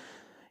are,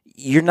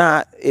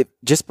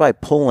 just by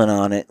pulling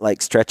on it,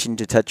 like stretching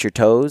to touch your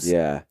toes,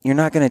 you're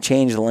not going to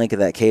change the length of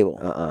that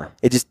cable.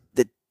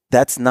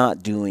 That's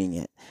not doing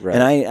it. Right.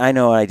 And I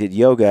know I did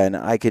yoga and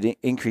I could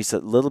increase a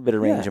little bit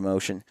of range of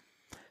motion,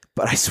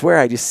 but I swear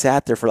I just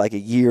sat there for like a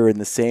year in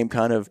the same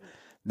kind of,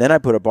 then I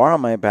put a bar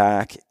on my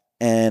back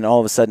and all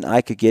of a sudden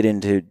I could get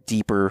into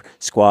deeper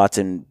squats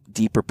and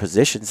deeper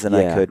positions than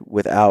I could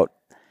without,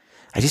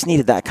 I just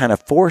needed that kind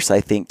of force,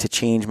 I think, to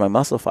change my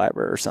muscle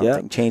fiber or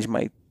something, change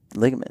my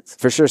ligaments.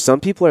 For sure.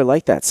 Some people are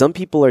like that. Some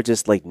people are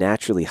just like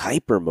naturally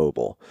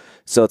hypermobile.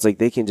 So it's like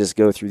they can just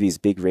go through these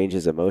big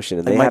ranges of motion.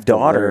 And like they my have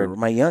daughter,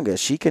 my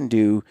youngest, she can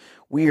do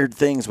weird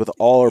things with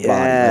all her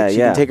body. Like she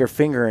can take her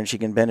finger and she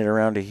can bend it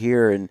around to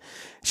here. And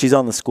she's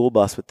on the school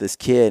bus with this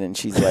kid and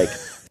she's like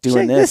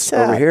doing this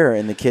over here.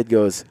 And the kid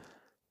goes,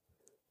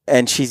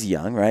 and she's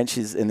young, right?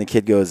 And the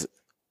kid goes,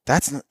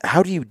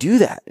 how do you do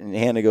that? And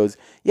Hannah goes,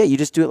 yeah, you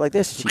just do it like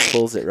this. She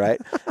pulls it, right?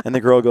 And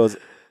the girl goes,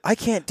 I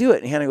can't do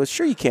it. And Hannah goes,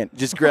 sure you can.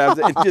 Just grabs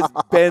it and just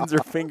bends her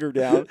finger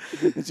down.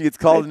 And she gets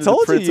called into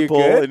the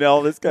principal and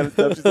all this kind of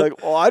stuff. She's like,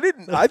 oh, I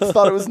just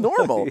thought it was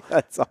normal.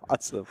 That's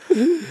awesome.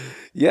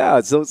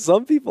 Yeah, so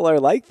some people are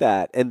like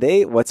that. And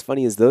what's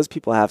funny is those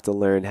people have to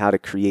learn how to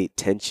create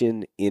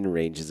tension in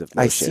ranges of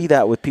motion. I see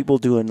that with people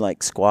doing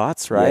like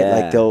squats, right? Yeah,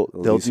 like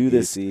they'll do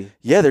this.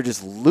 Yeah, they're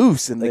just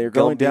loose and they're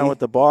going down with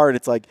the bar, and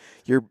it's like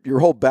your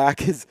whole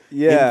back is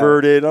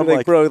inverted. I'm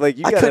like, bro, like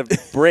you gotta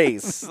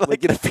brace.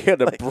 like you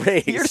gotta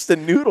brace. You're just a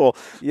noodle.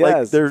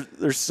 Yes. Like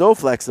they're so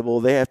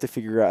flexible. They have to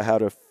figure out how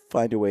to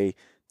find a way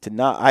to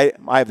not. I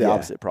have the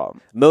opposite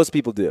problem. Most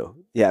people do.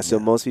 Yeah, so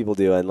most people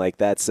do, and like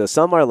that. So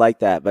some are like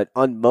that, but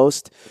on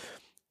most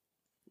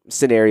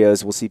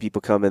scenarios, we'll see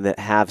people come in that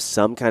have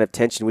some kind of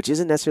tension, which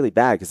isn't necessarily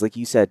bad, because like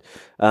you said,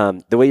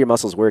 the way your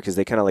muscles work is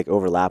they kind of like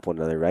overlap one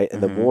another, right?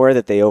 And the more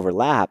that they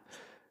overlap,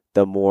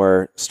 the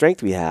more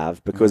strength we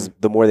have, because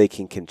the more they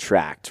can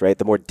contract, right?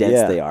 The more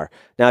dense they are.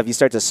 Now, if you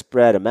start to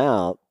spread them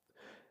out,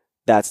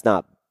 that's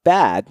not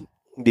bad,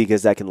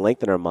 because that can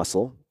lengthen our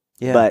muscle.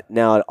 Yeah. But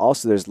now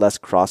also there's less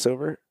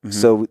crossover,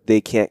 so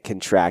they can't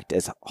contract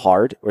as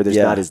hard, or there's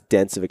not as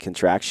dense of a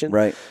contraction.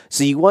 Right.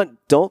 So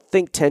don't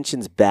think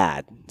tension's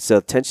bad.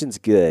 So tension's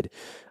good,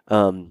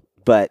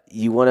 but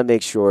you want to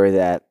make sure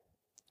that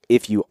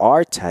if you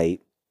are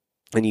tight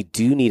and you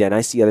do need, and I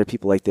see other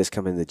people like this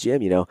come in the gym,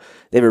 they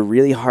have a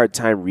really hard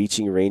time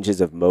reaching ranges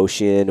of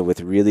motion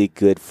with really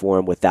good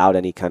form without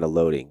any kind of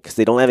loading, because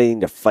they don't have anything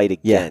to fight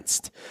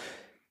against.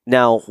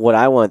 Now, what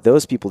I want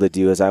those people to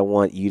do is I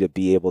want you to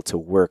be able to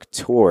work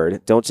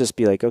toward. Don't just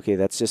be like, okay,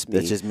 that's just me.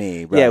 That's just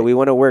me. Right. Yeah, we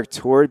want to work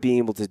toward being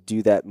able to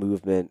do that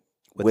movement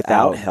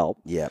without help.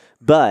 Yeah.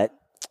 But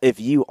if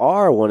you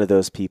are one of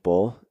those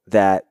people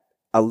that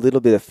a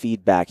little bit of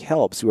feedback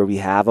helps, where we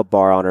have a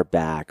bar on our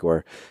back,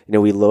 or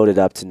we load it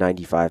up to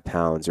 95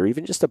 pounds, or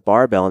even just a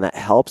barbell, and that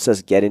helps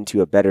us get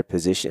into a better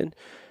position,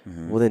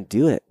 well, then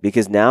do it.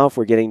 Because now if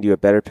we're getting to a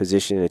better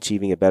position and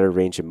achieving a better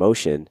range of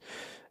motion,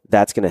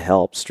 that's going to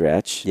help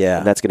stretch. Yeah.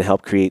 And that's going to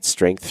help create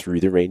strength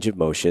through the range of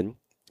motion.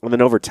 And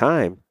then over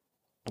time,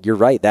 you're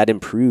right, that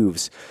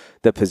improves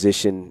the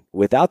position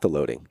without the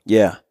loading.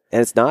 Yeah.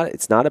 And it's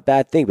not a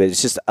bad thing, but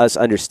it's just us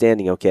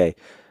understanding, okay,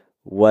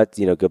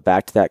 go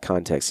back to that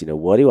context.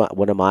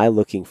 What am I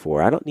looking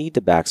for? I don't need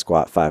to back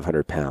squat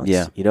 500 pounds.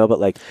 Yeah. But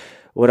like,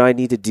 what do I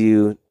need to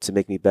do to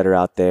make me better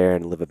out there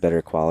and live a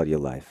better quality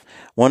of life?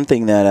 One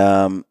thing that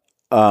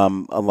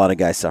a lot of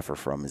guys suffer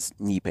from is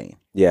knee pain.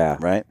 Yeah.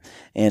 Right.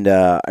 And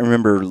I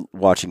remember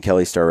watching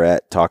Kelly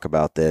Starrett talk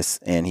about this,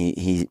 and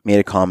he made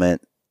a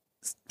comment,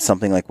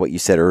 something like what you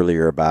said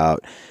earlier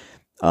about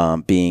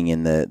being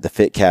in the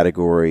fit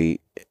category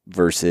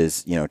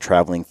versus,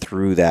 traveling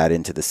through that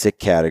into the sick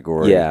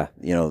category. Yeah.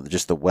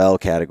 Just the well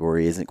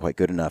category isn't quite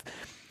good enough.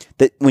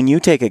 That when you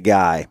take a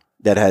guy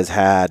that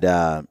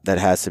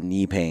has some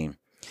knee pain,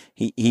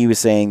 he was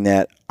saying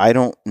that I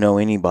don't know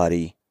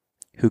anybody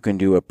who can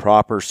do a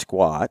proper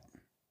squat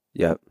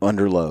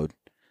under load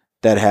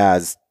that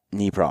has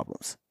knee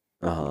problems.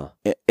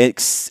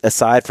 It's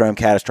aside from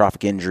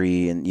catastrophic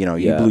injury and you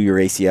blew your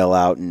ACL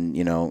out and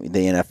the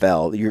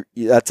NFL,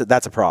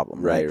 that's a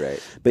problem, right?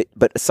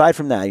 But aside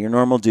from that, your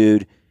normal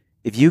dude,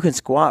 if you can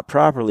squat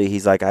properly,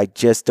 he's like, I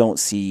just don't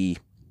see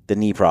the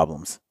knee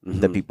problems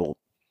that people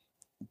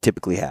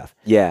typically have.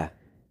 Yeah.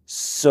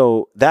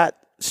 So that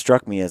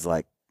struck me as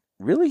like,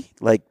 really?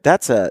 Like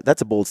that's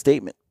a bold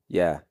statement.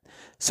 Yeah.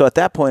 So at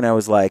that point I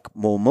was like,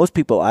 well, most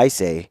people I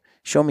say,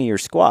 show me your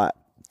squat.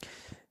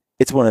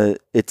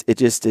 It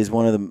just is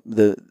one of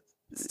the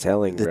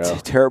telling,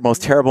 bro.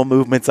 Most terrible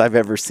movements I've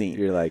ever seen.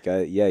 You're like,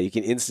 you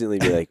can instantly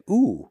be like,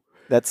 ooh,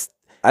 that's.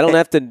 I don't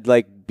have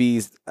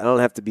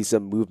to be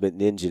some movement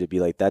ninja to be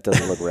like, that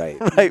doesn't look right.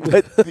 Right,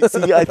 but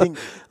see, I think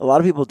a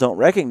lot of people don't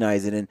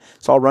recognize it, and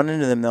so I'll run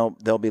into them.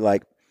 They'll be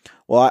like,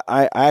 well,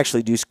 I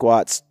actually do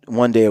squats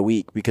 1 day a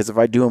week, because if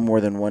I do them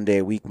more than 1 day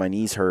a week, my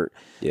knees hurt.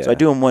 Yeah. So I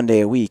do them 1 day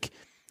a week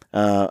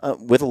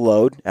with a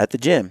load at the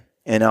gym.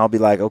 And I'll be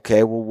like,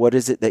 okay, well, what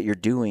is it that you're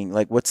doing?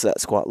 Like, what's that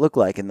squat look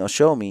like? And they'll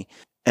show me,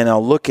 and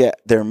I'll look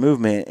at their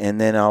movement, and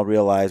then I'll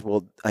realize,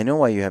 well, I know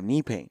why you have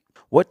knee pain.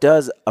 What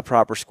does a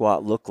proper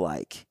squat look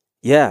like?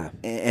 Yeah.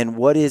 And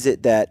what is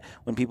it that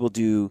when people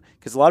do,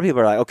 because a lot of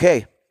people are like,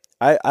 okay,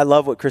 I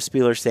love what Chris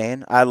Spealler's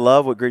saying. I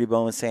love what Gritty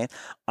Bowmen's saying.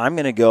 I'm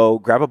going to go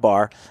grab a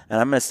bar, and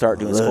I'm going to start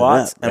doing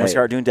squats, and I'm going to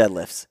start doing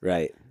deadlifts.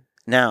 Right.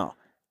 Now,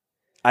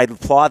 I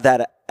applaud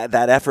that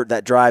effort,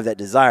 that drive, that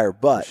desire,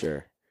 but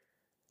sure.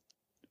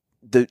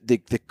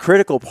 The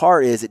critical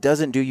part is it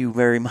doesn't do you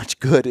very much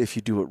good if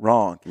you do it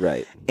wrong.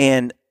 Right.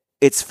 And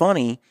it's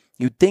funny,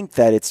 you'd think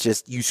that it's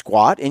just you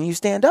squat and you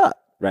stand up.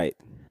 Right.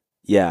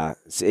 Yeah.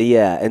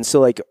 And so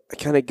like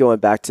kind of going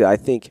back to I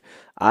think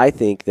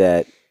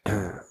that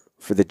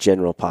for the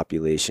general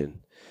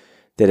population,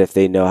 that if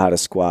they know how to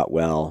squat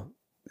well,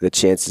 the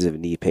chances of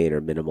knee pain are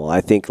minimal.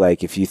 I think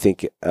like if you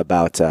think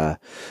about a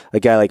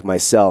guy like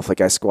myself, like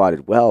I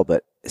squatted well,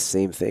 but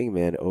same thing,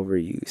 man,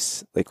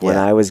 overuse. Like when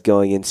I was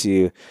going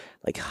into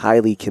like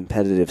highly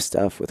competitive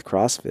stuff with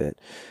CrossFit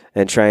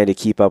and trying to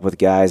keep up with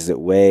guys that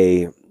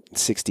weigh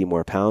 60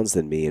 more pounds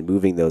than me and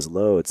moving those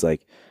loads,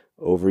 like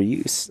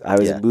overuse. I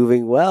was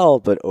moving well,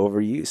 but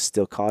overuse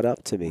still caught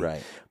up to me.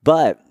 Right.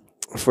 But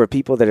for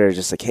people that are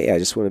just like, hey, I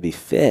just want to be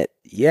fit.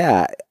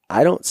 Yeah,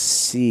 I don't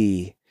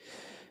see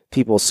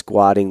people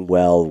squatting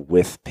well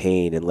with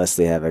pain unless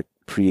they have a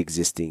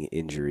pre-existing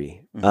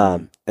injury.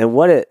 And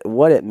what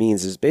it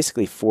means is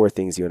basically 4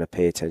 things you want to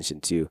pay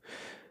attention to.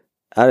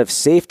 Out of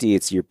safety,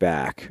 it's your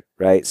back,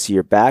 right? So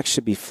your back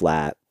should be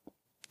flat.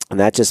 And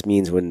that just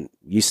means when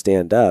you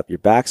stand up, your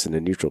back's in a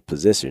neutral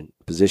position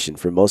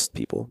for most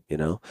people, you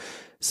know?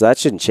 So that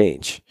shouldn't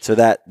change. So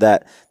that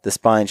the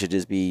spine should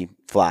just be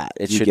flat.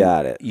 You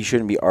got it. You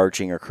shouldn't be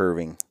arching or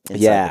curving.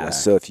 Yeah.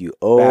 So if you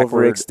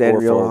overextend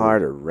real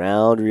hard or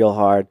round real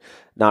hard,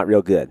 not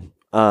real good.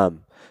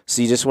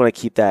 So you just want to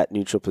keep that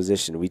neutral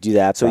position. We do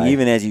that. So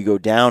even as you go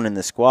down in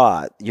the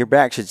squat, your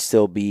back should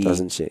still be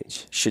doesn't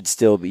change. Should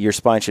still be, your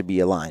spine should be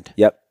aligned.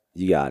 Yep,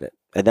 you got it.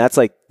 And that's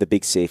like the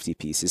big safety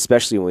piece,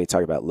 especially when we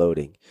talk about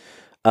loading.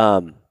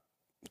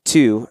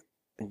 2,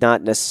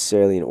 not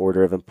necessarily in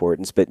order of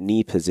importance, but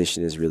knee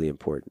position is really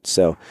important.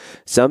 So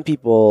some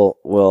people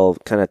will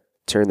kind of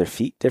turn their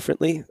feet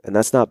differently, and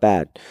that's not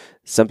bad.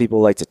 Some people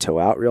like to toe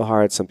out real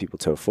hard. Some people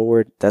toe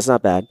forward. That's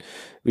not bad.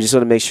 We just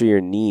want to make sure your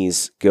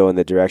knees go in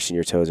the direction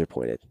your toes are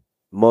pointed.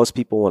 Most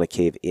people want to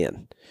cave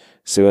in.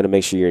 So you want to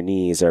make sure your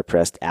knees are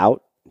pressed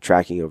out,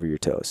 tracking over your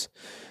toes.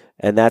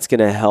 And that's going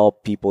to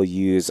help people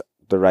use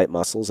the right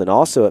muscles. And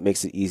also it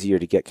makes it easier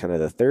to get kind of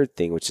the third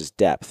thing, which is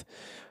depth.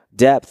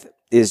 Depth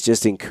is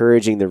just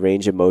encouraging the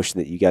range of motion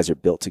that you guys are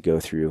built to go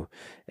through.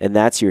 And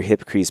that's your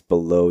hip crease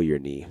below your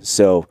knee.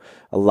 So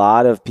a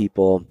lot of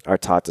people are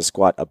taught to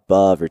squat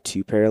above or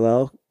 2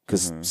 parallel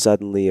because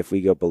suddenly if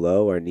we go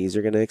below, our knees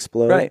are going to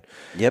explode. Right.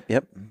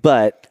 Yep.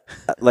 But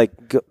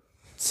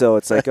so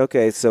it's like,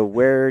 okay, so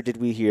where did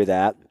we hear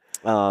that?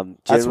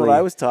 That's what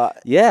I was taught.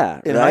 Yeah.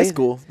 In high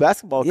school,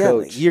 basketball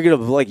coach. You're going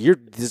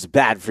to this is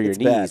bad for your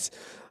knees.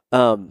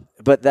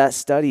 But that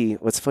study,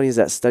 what's funny is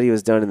that study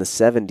was done in the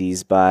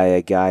 70s by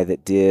a guy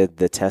that did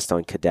the test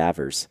on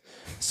cadavers.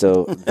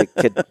 So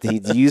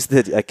he used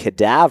a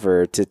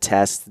cadaver to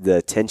test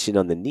the tension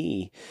on the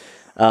knee.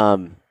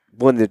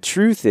 When the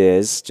truth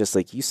is, just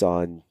like you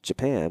saw in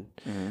Japan,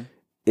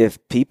 if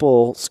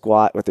people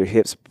squat with their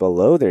hips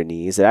below their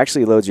knees, it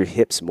actually loads your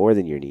hips more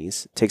than your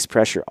knees, takes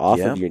pressure off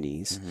of your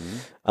knees.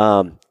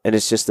 And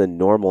it's just a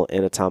normal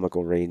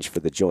anatomical range for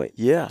the joint.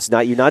 Yeah. It's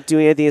not, you're not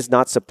doing anything it's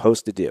not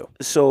supposed to do.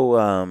 So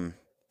I'll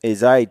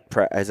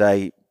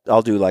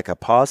do like a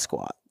pause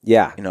squat.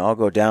 Yeah. You know, I'll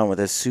go down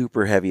with a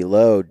super heavy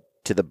load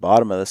to the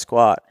bottom of the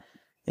squat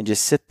and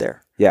just sit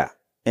there. Yeah.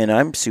 And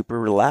I'm super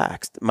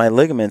relaxed. My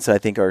ligaments, I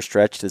think, are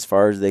stretched as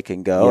far as they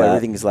can go. Yeah.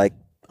 Everything's like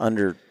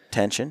under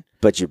tension.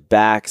 But your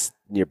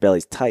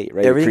belly's tight,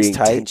 right? Everything's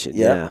tight. Tension.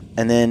 Yeah.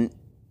 And then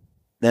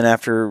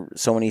after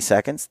so many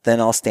seconds, then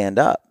I'll stand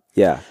up.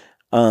 Yeah.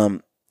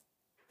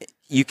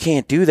 You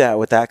can't do that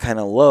with that kind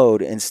of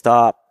load and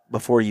stop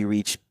before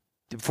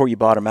you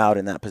bottom out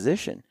in that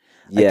position.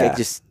 Yeah.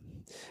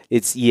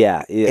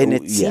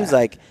 It seems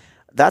like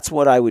that's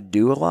what I would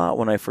do a lot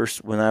when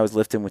I was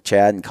lifting with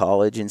Chad in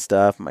college and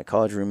stuff, my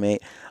college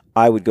roommate.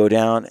 I would go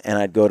down and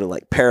I'd go to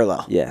like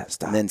parallel. Yeah.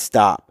 Stop. And then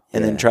stop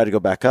and then try to go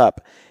back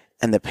up.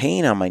 And the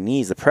pain on my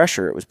knees, the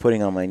pressure it was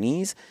putting on my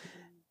knees,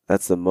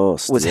 that's the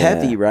most. Was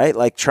heavy, right?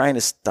 Like trying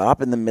to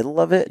stop in the middle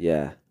of it.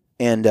 Yeah.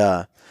 And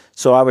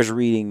so I was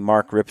reading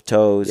Mark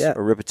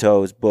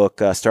Ripeto's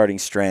book, Starting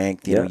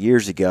Strength,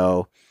 years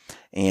ago.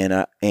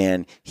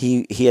 And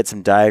he had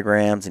some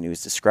diagrams and he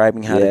was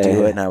describing how to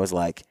do it. And I was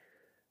like,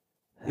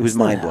 it was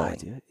mind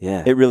blowing.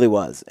 Yeah. It really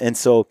was. And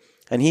so,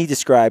 and he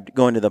described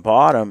going to the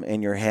bottom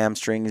and your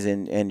hamstrings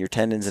and your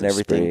tendons and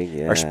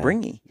everything are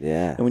springy.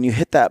 Yeah. And when you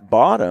hit that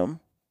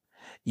bottom,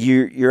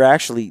 you're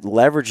actually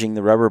leveraging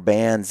the rubber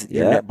bands,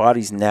 your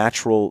body's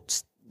natural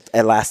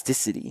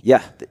elasticity.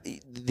 Yeah.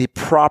 The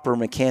proper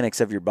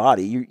mechanics of your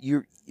body.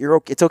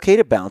 It's okay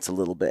to bounce a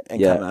little bit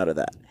and come out of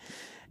that.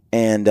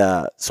 And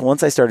so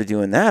once I started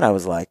doing that, I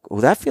was like,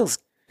 well, that feels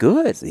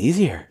good. It's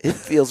easier. It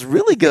feels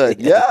really good.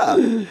 Yeah.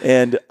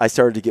 And I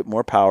started to get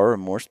more power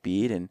and more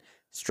speed and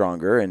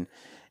stronger.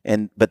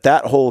 But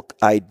that whole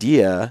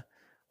idea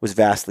was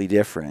vastly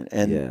different.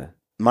 And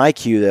my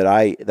cue that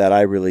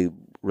I really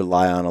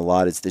rely on a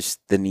lot is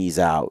the knees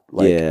out.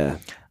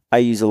 I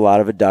use a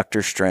lot of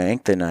adductor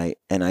strength and I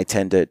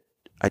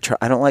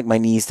don't like my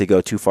knees to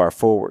go too far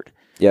forward.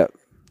 Yep.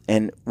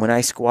 And when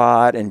I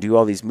squat and do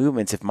all these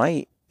movements, if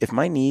my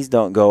knees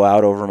don't go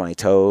out over my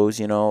toes,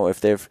 if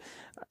they've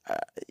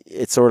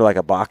it's sort of like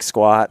a box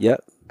squat.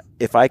 Yep.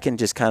 If I can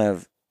just kind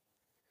of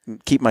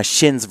keep my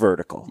shins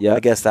vertical, I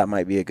guess that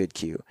might be a good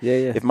cue.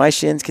 Yeah. If my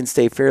shins can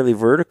stay fairly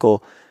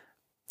vertical,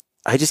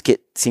 I just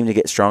seem to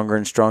get stronger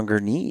and stronger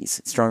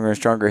knees, stronger and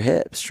stronger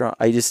hips.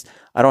 I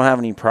don't have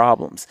any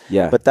problems.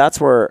 Yeah. But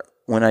that's where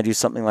when I do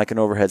something like an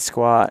overhead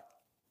squat,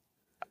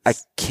 I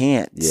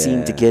can't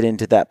seem to get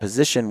into that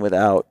position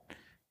without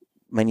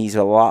my knees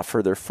a lot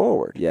further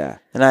forward. Yeah.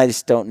 And I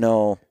just don't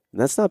know.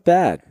 That's not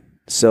bad.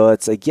 So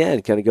it's,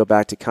 again, kind of go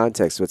back to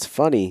context. What's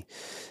funny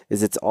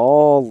is it's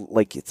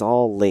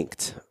all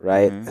linked,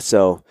 right? Mm-hmm.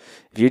 So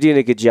if you're doing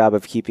a good job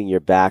of keeping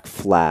your back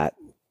flat,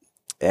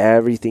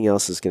 everything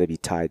else is going to be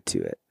tied to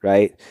it,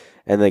 right?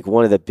 And like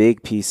one of the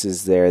big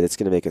pieces there that's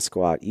going to make a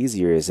squat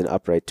easier is an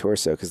upright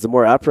torso, because the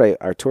more upright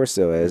our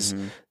torso is,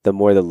 the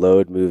more the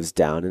load moves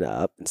down and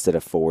up instead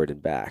of forward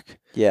and back.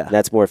 Yeah. And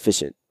that's more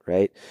efficient,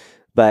 right?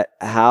 But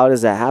how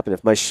does that happen?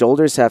 If my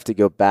shoulders have to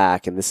go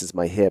back and this is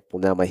my hip,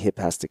 well, now my hip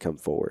has to come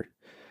forward.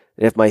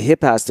 And if my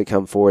hip has to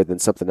come forward, then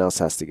something else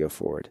has to go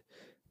forward.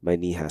 My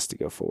knee has to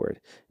go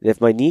forward. And if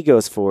my knee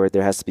goes forward,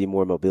 there has to be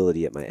more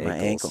mobility at my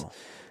ankle.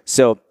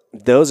 So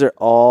those are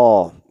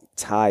all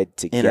tied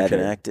together.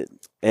 Interconnected.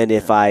 And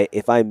if I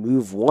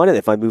move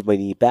if I move my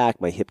knee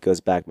back, my hip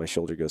goes back, my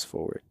shoulder goes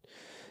forward.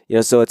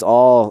 So it's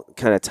all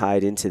kind of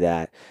tied into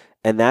that.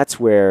 And that's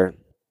where,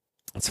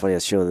 it's funny, I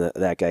was showing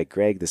that guy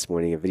Greg this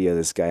morning a video of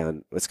this guy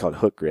on what's called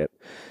hook grip.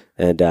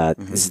 And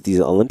this is these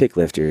Olympic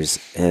lifters,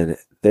 and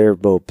their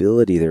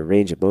mobility, their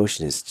range of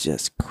motion is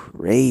just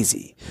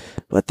crazy,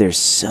 but they're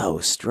so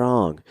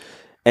strong.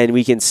 And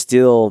we can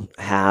still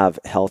have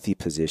healthy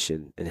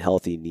position and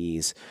healthy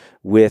knees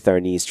with our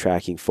knees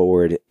tracking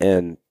forward.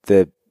 And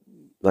the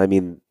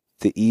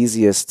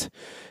easiest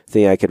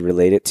thing I could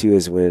relate it to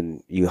is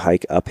when you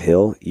hike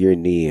uphill, your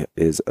knee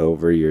is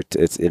over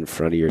it's in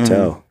front of your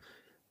toe.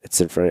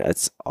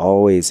 It's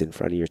always in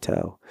front of your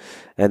toe.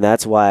 And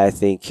that's why I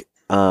think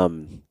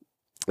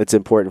it's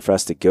important for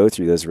us to go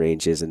through those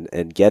ranges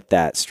and get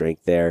that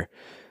strength there,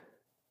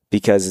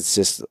 because it's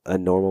just a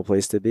normal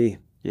place to be.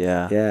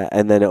 Yeah. Yeah.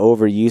 And then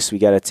overuse, we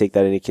got to take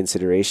that into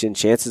consideration.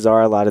 Chances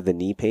are a lot of the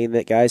knee pain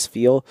that guys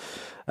feel,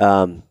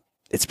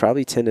 it's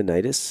probably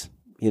tendonitis.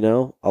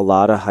 A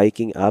lot of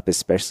hiking up,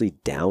 especially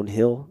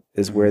downhill,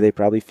 is where they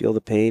probably feel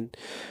the pain.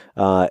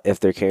 If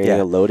they're carrying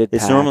a loaded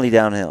pack. It's normally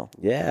downhill.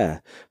 Yeah.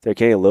 If they're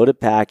carrying a loaded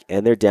pack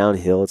and they're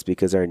downhill, it's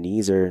because our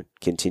knees are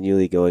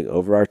continually going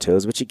over our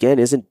toes, which again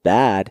isn't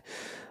bad,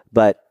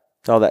 but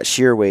it's all that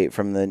shear weight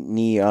from the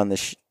knee on the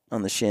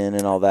shin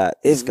and all that.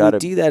 If we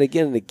do that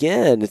again and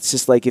again, it's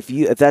just like if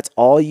that's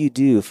all you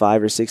do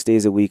 5 or 6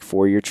 days a week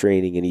for your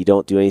training, and you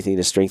don't do anything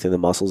to strengthen the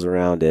muscles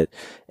around it,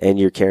 and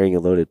you're carrying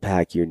a loaded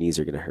pack, your knees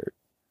are going to hurt.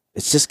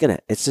 It's just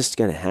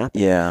gonna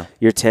happen. Yeah.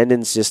 Your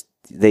tendons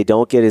they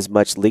don't get as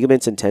much,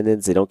 ligaments and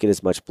tendons, they don't get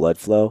as much blood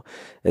flow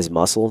as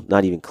muscle,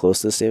 not even close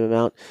to the same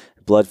amount.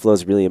 Blood flow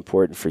is really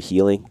important for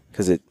healing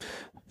because it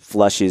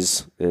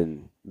flushes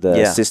in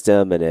the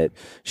system and it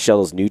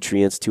shuttles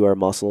nutrients to our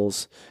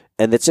muscles.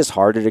 And it's just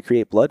harder to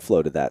create blood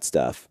flow to that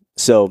stuff.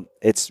 So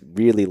it's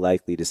really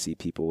likely to see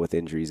people with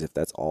injuries if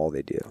that's all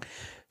they do.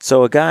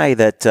 So a guy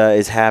that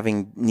is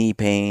having knee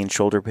pain,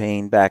 shoulder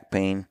pain, back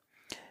pain,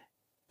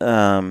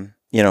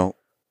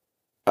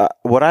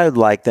 what I would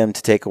like them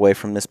to take away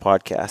from this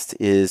podcast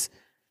is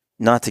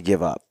not to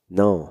give up.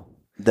 No.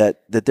 That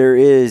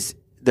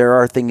there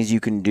are things you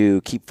can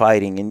do, keep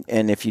fighting,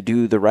 and if you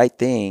do the right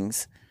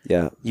things,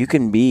 you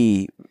can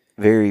be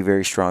very,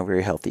 very strong,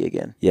 very healthy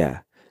again. Yeah.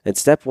 And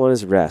step one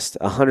is rest,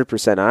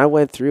 100%. I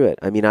went through it.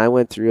 I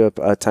went through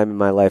a time in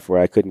my life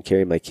where I couldn't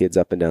carry my kids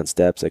up and down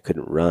steps. I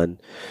couldn't run.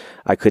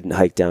 I couldn't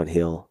hike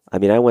downhill. I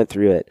went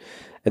through it.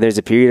 And there's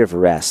a period of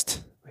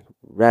rest.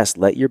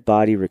 Let your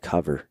body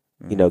recover.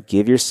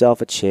 Give yourself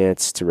a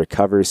chance to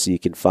recover so you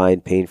can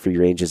find pain-free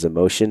ranges of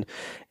motion.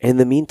 And in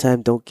the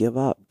meantime, don't give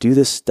up. Do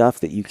the stuff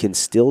that you can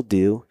still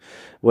do,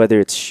 whether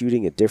it's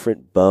shooting a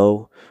different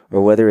bow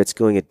or whether it's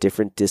going a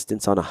different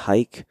distance on a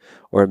hike,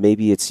 or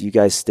maybe it's you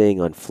guys staying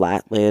on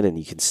flat land and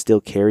you can still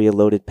carry a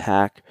loaded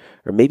pack,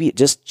 or maybe it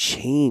just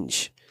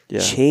change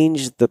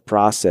Change the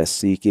process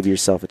so you give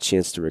yourself a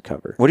chance to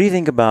recover. What do you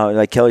think about,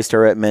 like Kelly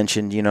Starrett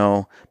mentioned,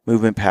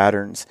 movement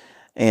patterns?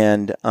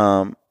 And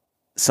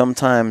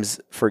sometimes,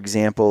 for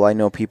example, I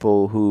know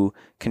people who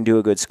can do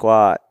a good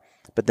squat,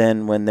 but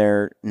then when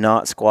they're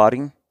not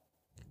squatting,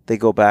 they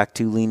go back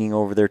to leaning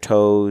over their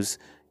toes,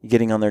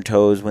 getting on their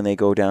toes when they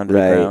go down to the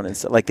ground. And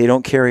so, like, they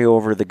don't carry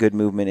over the good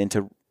movement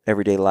into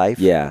everyday life.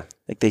 Yeah.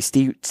 Like, they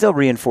still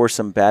reinforce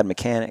some bad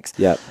mechanics.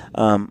 Yep.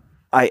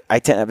 I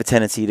have a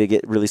tendency to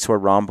get really sore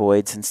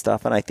rhomboids and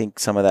stuff, and I think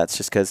some of that's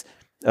just because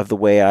of the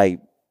way I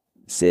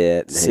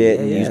sit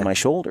and use my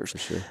shoulders.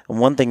 Sure. And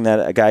one thing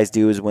that guys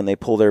do is when they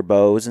pull their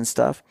bows and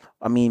stuff,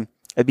 it'd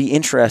be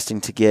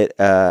interesting to get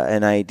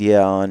an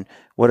idea on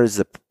what is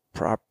the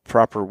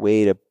proper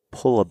way to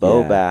pull a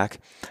bow back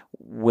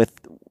with,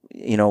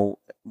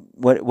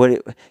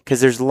 because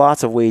there's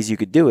lots of ways you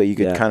could do it. You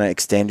could kind of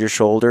extend your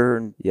shoulder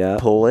and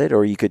pull it,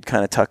 or you could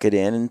kind of tuck it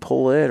in and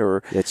pull it,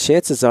 or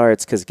chances are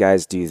it's because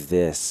guys do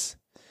this,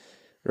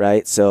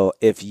 right? So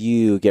if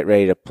you get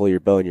ready to pull your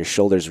bow and your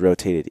shoulders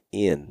rotated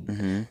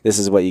in, this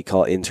is what you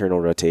call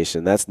internal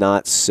rotation. That's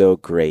not so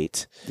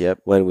great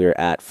when we're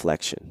at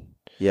flexion.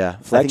 Yeah,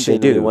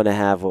 flexion, we want to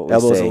have what we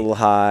elbows say a little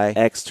high,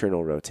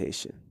 external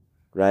rotation,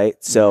 right?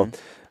 So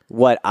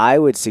what I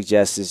would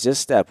suggest is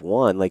just step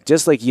one,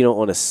 just like you don't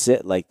want to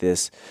sit like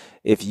this,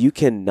 if you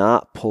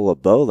cannot pull a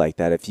bow like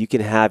that, if you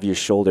can have your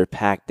shoulder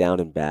packed down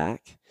and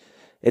back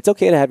it's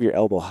okay to have your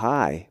elbow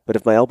high, but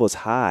if my elbow's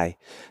high,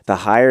 the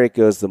higher it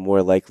goes, the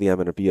more likely I'm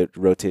going to be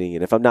rotating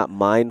it. If I'm not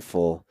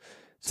mindful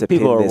to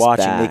people pin are this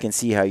watching, back, they can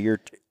see how you're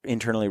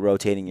internally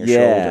rotating your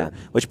shoulder,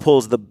 which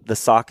pulls the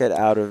socket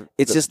out of.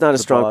 It's just not a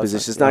strong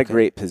position. It's not a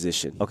great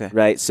position. Okay.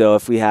 Right. So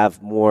if we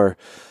have more,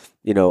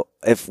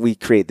 if we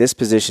create this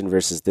position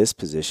versus this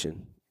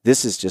position,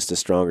 this is just a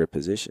stronger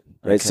position,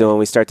 right? Okay. So when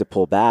we start to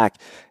pull back,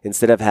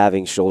 instead of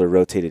having shoulder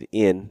rotated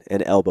in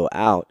and elbow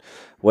out,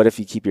 what if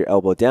you keep your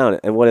elbow down?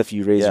 And what if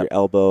you raise your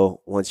elbow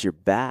once you're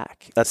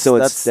back?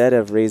 Instead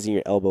of raising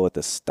your elbow at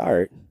the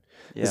start,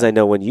 because I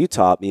know when you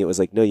taught me, it was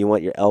like, no, you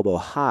want your elbow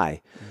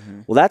high.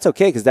 Mm-hmm. Well, that's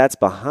okay because that's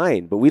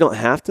behind, but we don't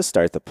have to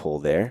start the pull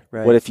there.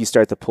 Right. What if you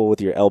start the pull with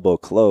your elbow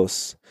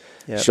close,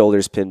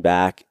 shoulders pinned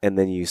back, and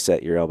then you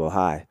set your elbow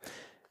high?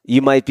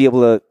 You might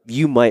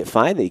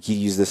find that you can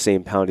use the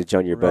same poundage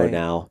on your bow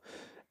now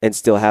and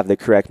still have the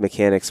correct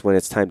mechanics when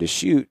it's time to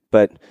shoot.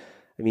 But,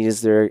 I mean,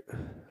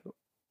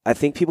 I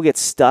think people get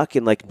stuck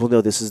in like, well,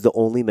 no, this is the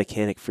only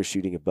mechanic for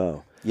shooting a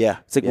bow. Yeah.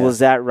 It's like, well, is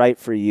that right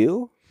for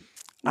you?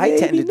 I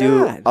tend to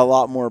do a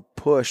lot more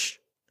push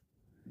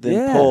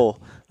than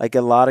pull. Like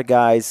a lot of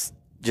guys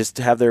just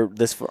have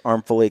this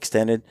arm fully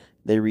extended.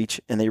 They reach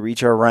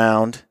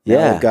around.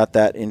 Yeah. They've got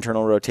that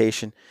internal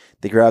rotation.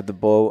 They grab the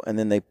bow and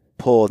then they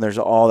pull, and there's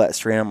all that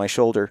strain on my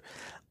shoulder.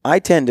 I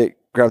tend to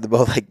grab the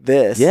bow like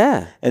this.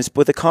 Yeah. And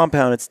with a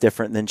compound, it's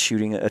different than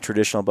shooting a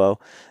traditional bow.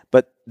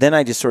 But then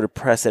I just sort of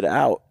press it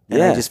out,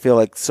 and I just feel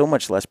like so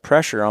much less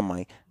pressure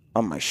on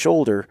my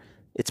shoulder.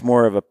 It's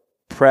more of a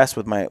press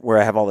with where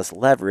I have all this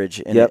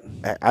leverage. And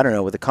I don't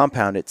know, with a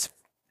compound,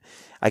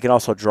 I can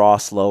also draw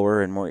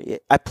slower and more.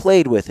 I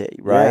played with it,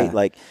 right? Yeah.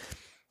 Like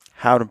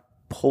how to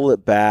pull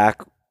it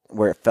back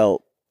where it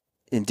felt.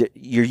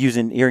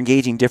 You're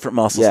engaging different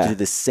muscles to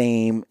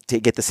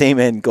get the same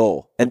end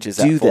goal, which is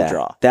that full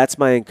draw. That's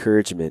my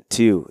encouragement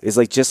too. Is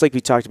like just like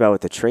we talked about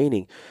with the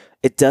training.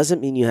 It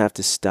doesn't mean you have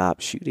to stop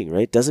shooting,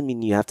 right? It doesn't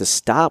mean you have to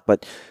stop,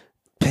 but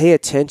pay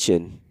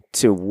attention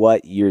to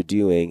what you're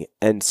doing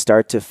and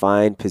start to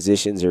find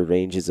positions or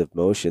ranges of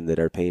motion that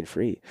are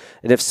pain-free.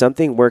 And if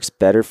something works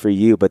better for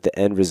you, but the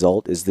end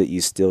result is that you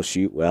still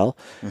shoot well,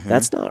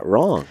 that's not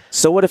wrong.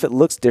 So what if it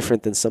looks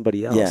different than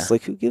somebody else? Yeah.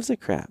 Like who gives a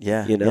crap?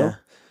 Yeah, Yeah.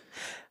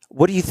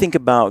 What do you think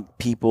about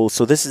people?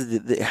 So this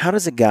is how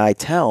does a guy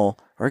tell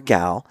or a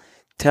gal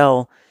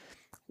tell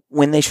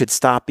when they should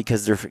stop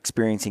because they're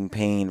experiencing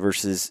pain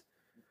versus,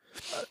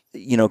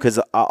 because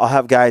I'll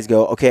have guys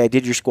go, okay, I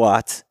did your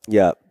squats.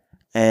 Yeah.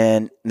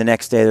 And the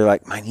next day they're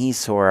like, my knee's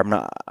sore. I'm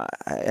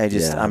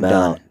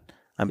done.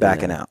 I'm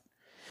backing out.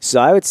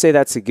 So I would say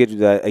that's a good,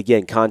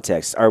 again,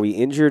 context. Are we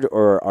injured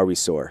or are we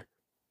sore?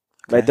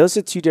 Okay. Right, those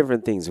are two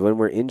different things. When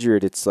we're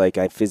injured, it's like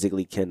I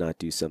physically cannot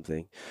do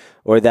something.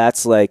 Or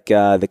that's like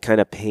the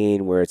kind of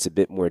pain where it's a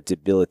bit more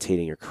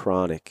debilitating or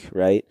chronic,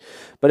 right?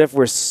 But if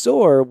we're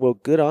sore, well,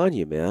 good on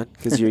you, man,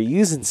 because you're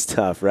using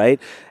stuff, right?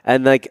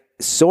 And like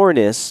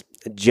soreness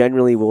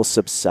generally will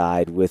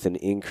subside with an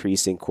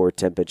increase in core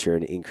temperature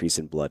and an increase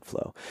in blood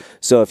flow.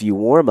 So if you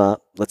warm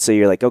up, let's say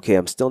you're like, okay,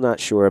 I'm still not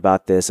sure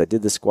about this. I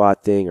did the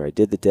squat thing or I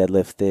did the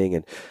deadlift thing,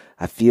 and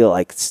I feel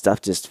like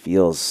stuff just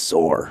feels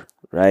sore.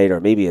 Right? Or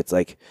maybe it's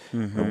like,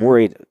 I'm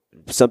worried.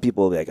 Some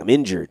people will be like, I'm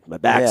injured. My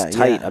back's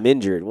tight. I'm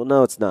injured. Well,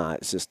 no, it's not.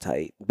 It's just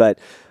tight. But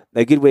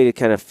a good way to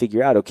kind of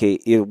figure out, okay,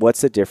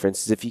 what's the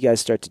difference is if you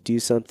guys start to do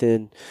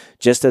something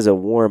just as a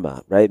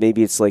warm-up, right?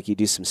 Maybe it's like you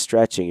do some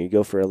stretching. You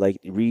go for a like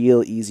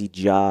real easy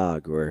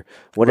jog or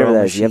whatever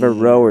that is. You have a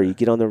rower. You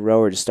get on the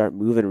rower to start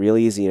moving real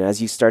easy. And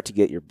as you start to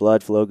get your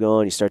blood flow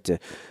going, you start to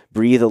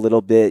breathe a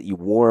little bit. You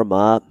warm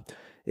up.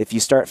 If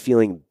you start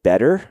feeling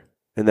better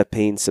and the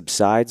pain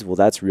subsides, well,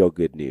 that's real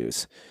good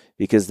news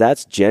because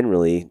that's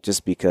generally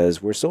just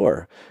because we're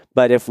sore.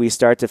 But if we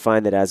start to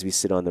find that as we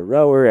sit on the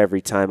rower,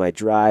 every time I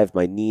drive,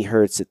 my knee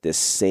hurts at this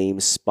same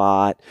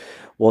spot,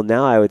 well,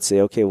 now I would say,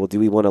 okay, well, do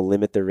we want to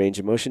limit the range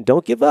of motion?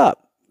 Don't give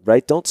up,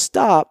 right? Don't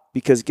stop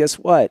because guess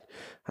what?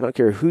 I don't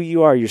care who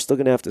you are, you're still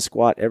going to have to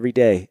squat every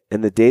day.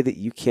 And the day that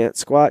you can't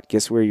squat,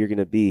 guess where you're going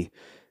to be?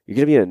 You're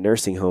going to be in a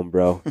nursing home,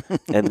 bro.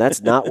 And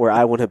that's not where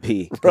I want to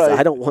be. Right.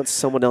 I don't want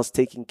someone else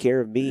taking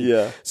care of me.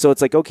 Yeah. So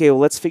it's like, okay, well,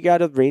 let's figure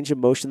out a range of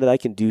motion that I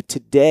can do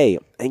today.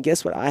 And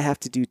guess what I have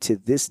to do to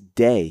this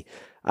day?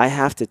 I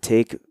have to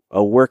take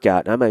a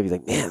workout. And I might be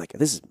like, man, like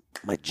this is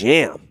my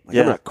jam. Like,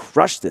 I'm going to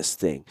crush this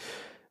thing.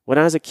 When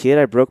I was a kid,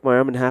 I broke my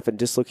arm in half and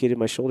dislocated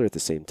my shoulder at the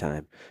same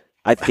time.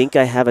 I think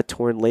I have a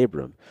torn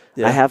labrum.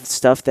 Yeah. I have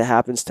stuff that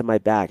happens to my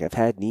back. I've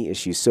had knee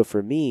issues. So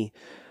for me,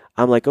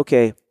 I'm like,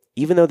 okay,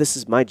 even though this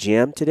is my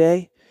jam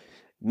today,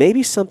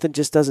 maybe something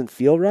just doesn't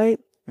feel right,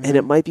 and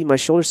it might be my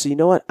shoulder. So you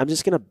know what? I'm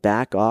just going to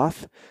back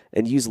off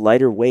and use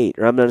lighter weight,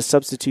 or I'm going to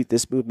substitute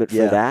this movement for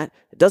that.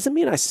 It doesn't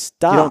mean I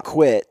stop. You don't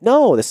quit.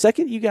 No, the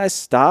second you guys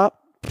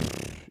stop,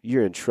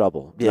 you're in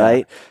trouble,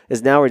 right?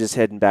 As now we're just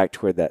heading back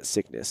toward that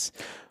sickness.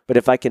 But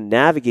if I can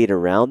navigate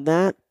around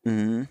that,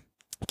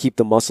 keep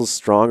the muscles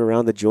strong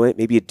around the joint,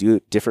 maybe you do a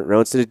different row.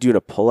 Instead of doing a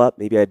pull-up,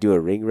 maybe I do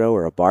a ring row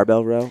or a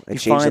barbell row. You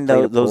find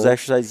those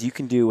exercises you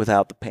can do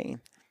without the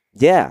pain.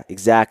 Yeah,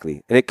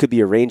 exactly. And it could be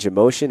a range of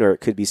motion or it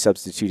could be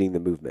substituting the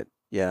movement.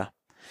 Yeah.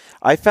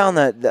 I found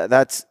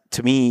that's,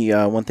 to me,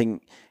 one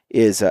thing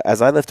is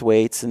as I lift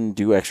weights and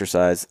do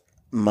exercise,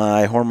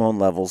 my hormone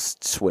levels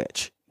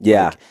switch.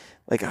 Yeah.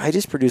 Like I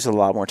just produce a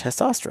lot more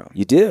testosterone.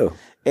 You do.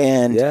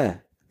 And Yeah.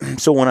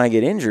 so when I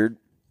get injured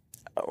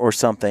or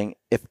something,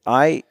 if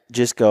I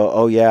just go,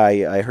 oh, yeah,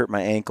 I hurt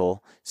my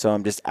ankle, so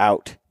I'm just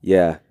out.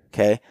 Yeah.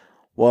 Okay.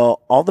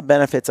 Well, all the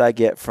benefits I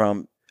get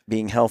from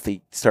being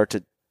healthy start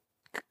to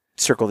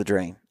circle the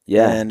drain.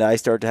 Yeah. And I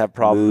start to have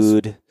problems.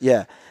 Mood.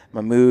 Yeah.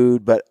 My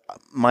mood, but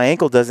my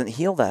ankle doesn't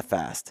heal that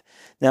fast.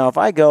 Now, if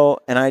I go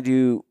and I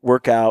do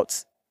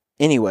workouts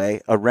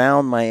anyway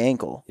around my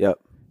ankle, Yep.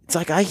 it's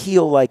like I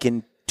heal like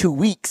in 2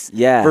 weeks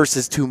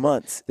versus 2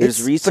 months. There's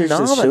it's research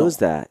phenomenal. that shows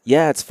that.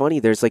 Yeah, it's funny.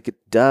 There's like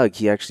Doug.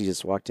 He actually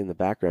just walked in the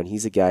background.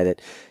 He's a guy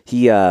that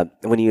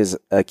when he was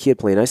a kid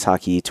playing ice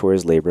hockey, he tore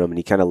his labrum and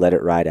he kind of let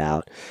it ride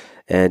out.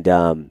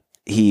 And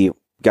he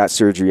got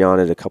surgery on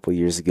it a couple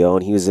years ago,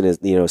 and he was in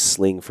a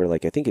sling for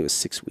like I think it was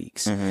 6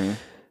 weeks. Mm-hmm.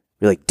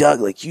 We're like, Doug,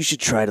 like you should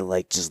try to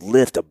like just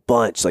lift a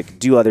bunch, like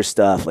do other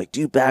stuff, like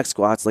do back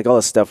squats, like all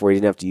this stuff where he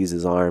didn't have to use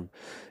his arm.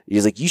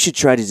 He's like, you should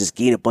try to just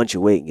gain a bunch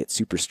of weight and get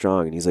super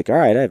strong. And he's like, all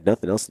right, I have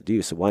nothing else to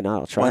do, so why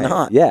not? I'll try. Why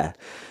not? Yeah.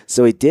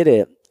 So he did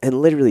it,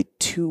 and literally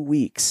 2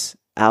 weeks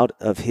out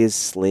of his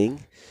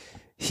sling,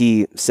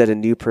 he set a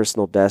new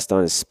personal best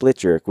on his split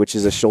jerk, which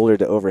is a shoulder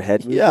to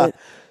overhead movement.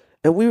 Yeah.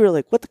 And we were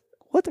like, what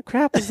the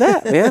crap is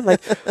that, man?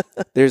 Like,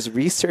 there's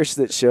research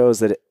that shows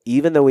that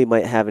even though we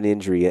might have an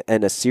injury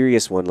and a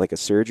serious one, like a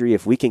surgery,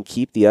 if we can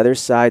keep the other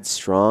side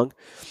strong,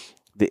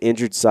 the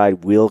injured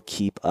side will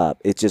keep up.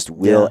 It just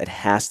will. Yeah. It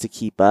has to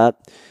keep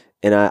up.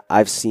 And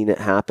I've seen it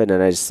happen,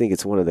 and I just think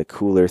it's one of the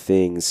cooler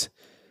things.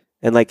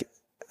 And, like,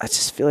 I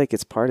just feel like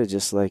it's part of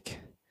just, like,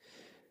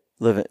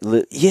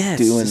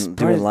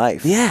 doing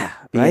life. Yeah.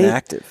 Being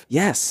active.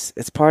 Yes.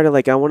 It's part of,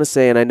 like, I want to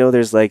say, and I know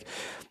there's, like,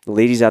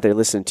 ladies out there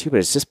listening too, but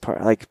it's just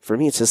part, like, for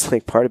me, it's just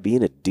like part of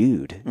being a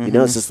dude. Mm-hmm. You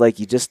know, it's just like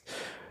you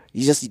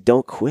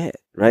don't quit,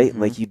 right?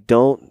 Mm-hmm. Like you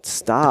don't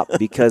stop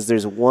because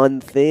there's one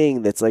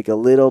thing that's like a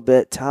little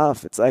bit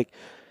tough. It's like,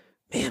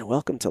 man,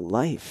 welcome to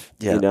life.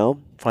 Yeah. You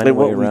know, find a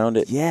way around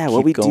it. Yeah,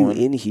 what we do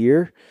in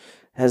here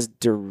has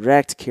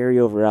direct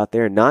carryover out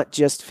there, not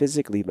just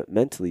physically but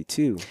mentally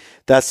too.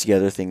 That's the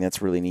other thing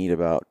that's really neat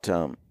about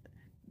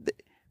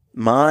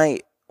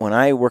when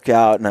I work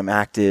out and I'm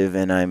active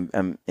and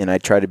and I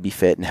try to be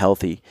fit and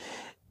healthy,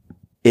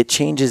 it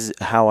changes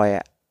how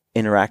I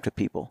interact with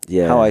people.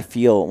 Yeah. How I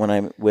feel when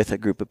I'm with a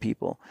group of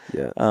people.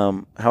 Yeah.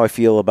 How I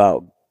feel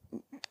about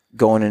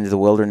going into the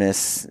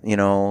wilderness,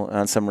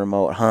 on some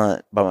remote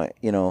hunt.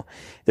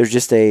 There's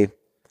just a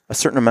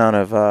certain amount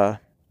of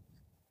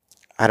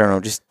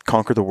just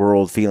conquer the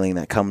world feeling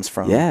that comes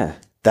from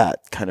that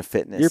kind of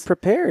fitness. You're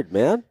prepared,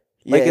 man.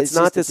 Like, it's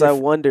not this, I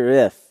wonder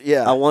if.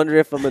 Yeah. I wonder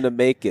if I'm going to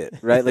make it,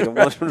 right? Like,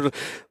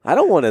 I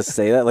don't want to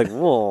say that. Like,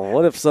 whoa,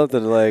 what if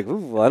something like, I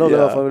don't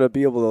know if I'm going to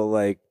be able to,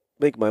 like,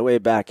 make my way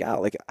back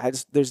out. Like,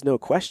 there's no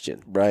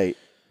question. Right.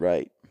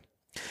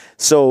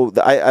 So,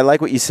 I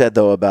like what you said,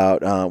 though,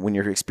 about when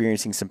you're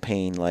experiencing some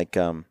pain, like,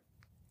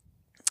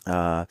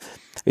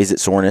 is it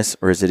soreness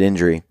or is it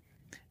injury?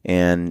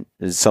 And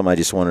something I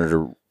just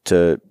wanted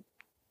to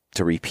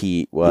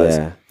repeat was,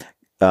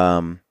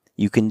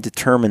 you can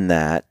determine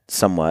that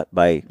somewhat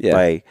by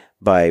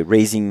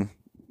raising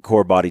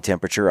core body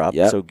temperature up,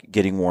 so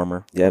getting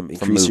warmer,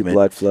 increase your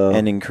blood flow,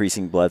 and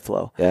increasing blood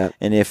flow. Yeah,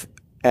 and if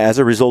as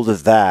a result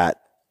of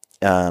that,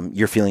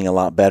 you're feeling a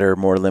lot better,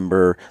 more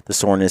limber, the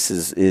soreness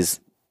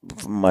is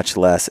much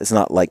less. It's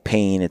not like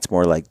pain; it's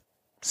more like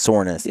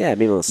soreness. Yeah,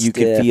 maybe a little you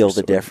can feel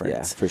the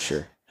difference. Yeah, for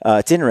sure.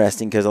 It's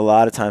interesting because a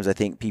lot of times I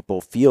think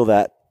people feel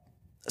that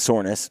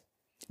soreness.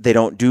 They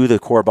don't do the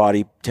core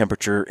body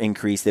temperature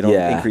increase. They don't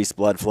increase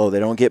blood flow. They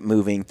don't get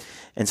moving.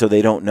 And so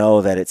they don't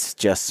know that it's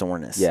just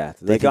soreness. Yeah.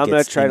 Like, I'm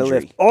going to try to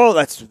lift. Oh,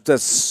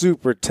 that's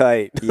super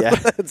tight. Yeah.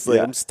 It's like,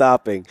 I'm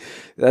stopping.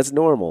 That's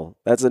normal.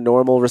 That's a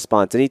normal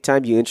response.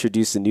 Anytime you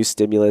introduce a new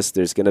stimulus,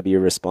 there's going to be a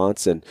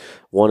response. And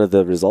one of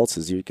the results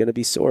is you're going to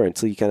be sore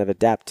until you kind of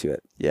adapt to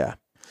it. Yeah.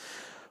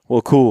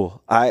 Well,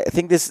 cool. I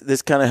think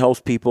this kind of helps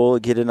people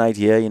get an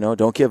idea,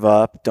 don't give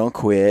up, don't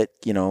quit,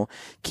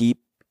 keep,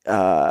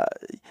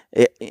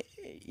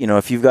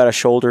 if you've got a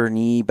shoulder,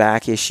 knee,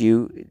 back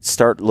issue,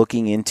 start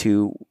looking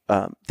into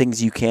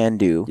things you can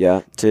do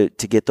to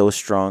get those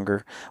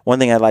stronger. One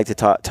thing I'd like to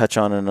touch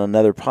on in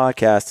another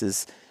podcast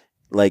is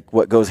like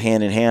what goes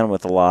hand in hand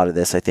with a lot of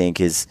this, I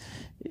think, is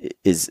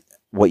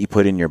what you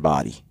put in your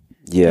body.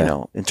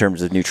 Yeah. In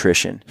terms of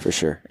nutrition. For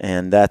sure.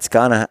 And that's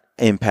going to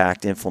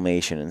impact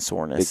inflammation and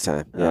soreness. Big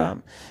time. Yeah.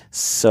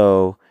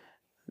 So,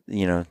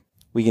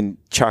 we can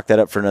chalk that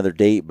up for another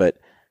date, but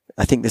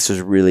I think this was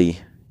really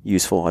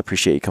useful. I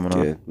appreciate you coming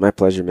on. My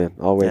pleasure, man.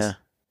 Always. Yeah.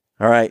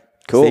 All right.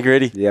 Cool. Stay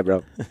gritty. Yeah,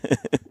 bro.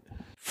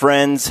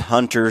 Friends,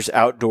 hunters,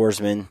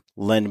 outdoorsmen,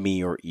 lend me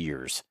your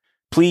ears.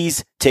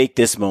 Please take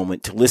this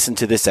moment to listen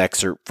to this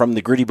excerpt from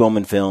the Gritty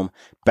Bowmen film,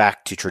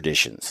 Back to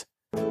Traditions.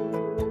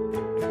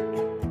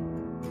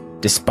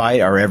 Despite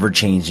our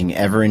ever-changing,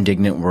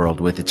 ever-indignant world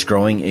with its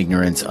growing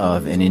ignorance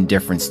of and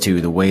indifference to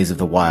the ways of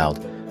the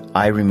wild,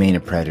 I remain a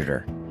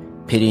predator,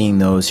 pitying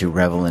those who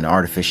revel in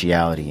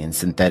artificiality and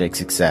synthetic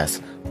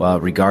success while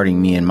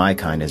regarding me and my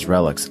kind as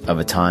relics of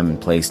a time and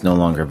place no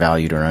longer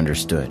valued or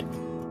understood.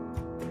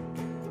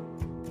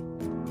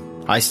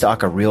 I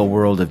stalk a real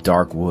world of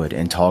dark wood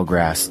and tall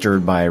grass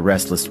stirred by a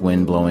restless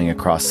wind blowing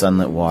across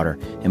sunlit water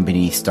and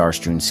beneath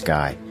star-strewn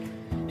sky.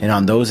 And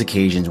on those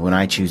occasions when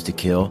I choose to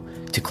kill,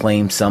 to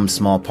claim some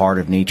small part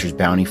of nature's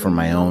bounty for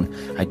my own,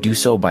 I do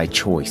so by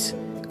choice,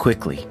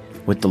 quickly,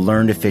 with the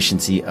learned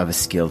efficiency of a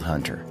skilled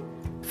hunter.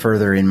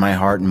 Further, in my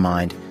heart and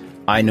mind,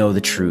 I know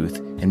the truth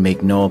and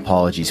make no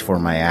apologies for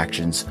my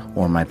actions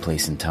or my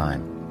place in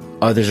time.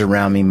 Others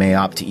around me may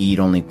opt to eat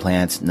only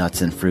plants,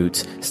 nuts, and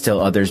fruits.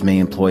 Still others may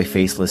employ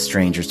faceless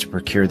strangers to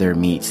procure their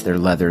meats, their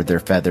leather, their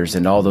feathers,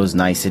 and all those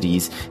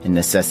niceties and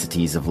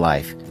necessities of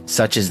life.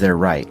 Such is their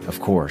right,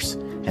 of course,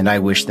 and I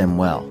wish them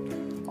well.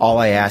 All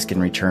I ask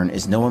in return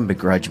is no one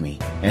begrudge me,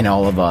 and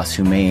all of us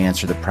who may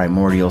answer the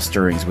primordial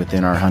stirrings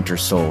within our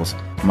hunters' souls,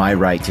 my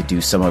right to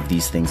do some of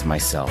these things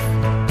myself.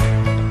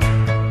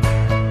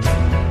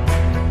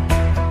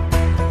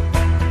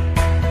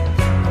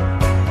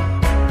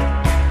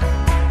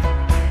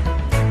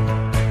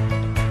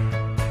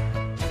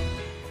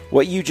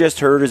 What you just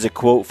heard is a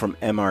quote from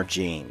M.R.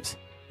 James.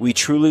 We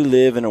truly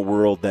live in a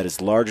world that is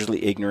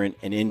largely ignorant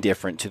and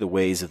indifferent to the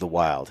ways of the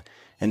wild.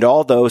 And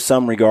although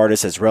some regard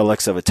us as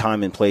relics of a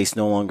time and place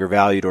no longer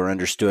valued or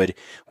understood,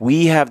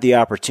 we have the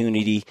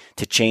opportunity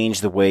to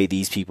change the way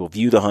these people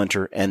view the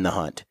hunter and the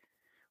hunt.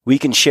 We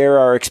can share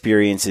our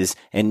experiences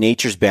and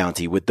nature's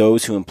bounty with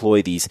those who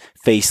employ these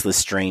faceless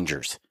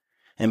strangers.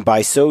 And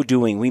by so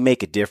doing, we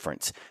make a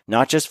difference,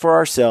 not just for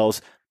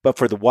ourselves, but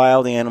for the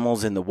wild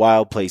animals in the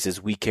wild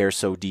places we care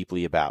so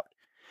deeply about.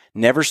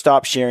 Never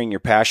stop sharing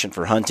your passion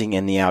for hunting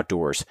and the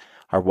outdoors.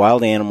 Our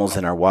wild animals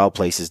and our wild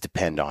places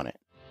depend on it.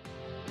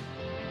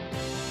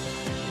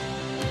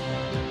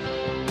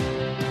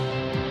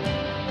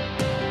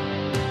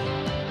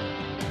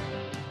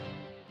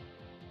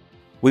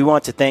 We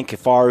want to thank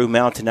Kifaru,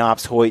 Mountain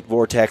Ops, Hoyt,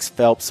 Vortex,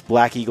 Phelps,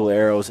 Black Eagle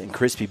Arrows, and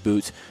Crispy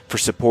Boots for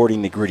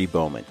supporting the Gritty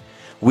Bowmen.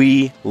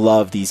 We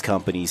love these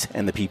companies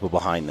and the people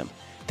behind them.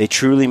 They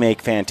truly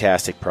make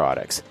fantastic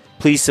products.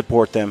 Please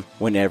support them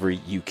whenever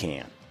you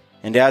can.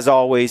 And as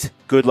always,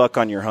 good luck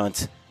on your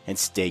hunts and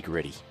stay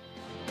gritty.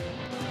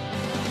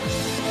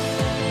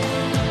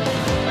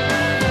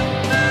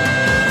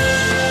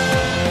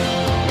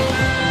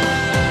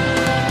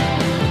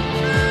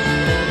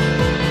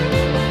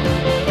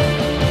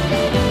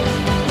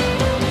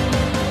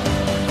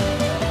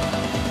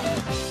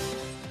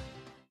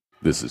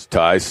 This is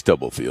Ty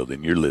Stubblefield,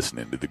 and you're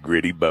listening to the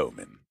Gritty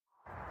Bowmen.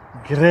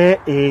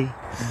 Gritty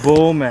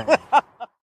Bowmen.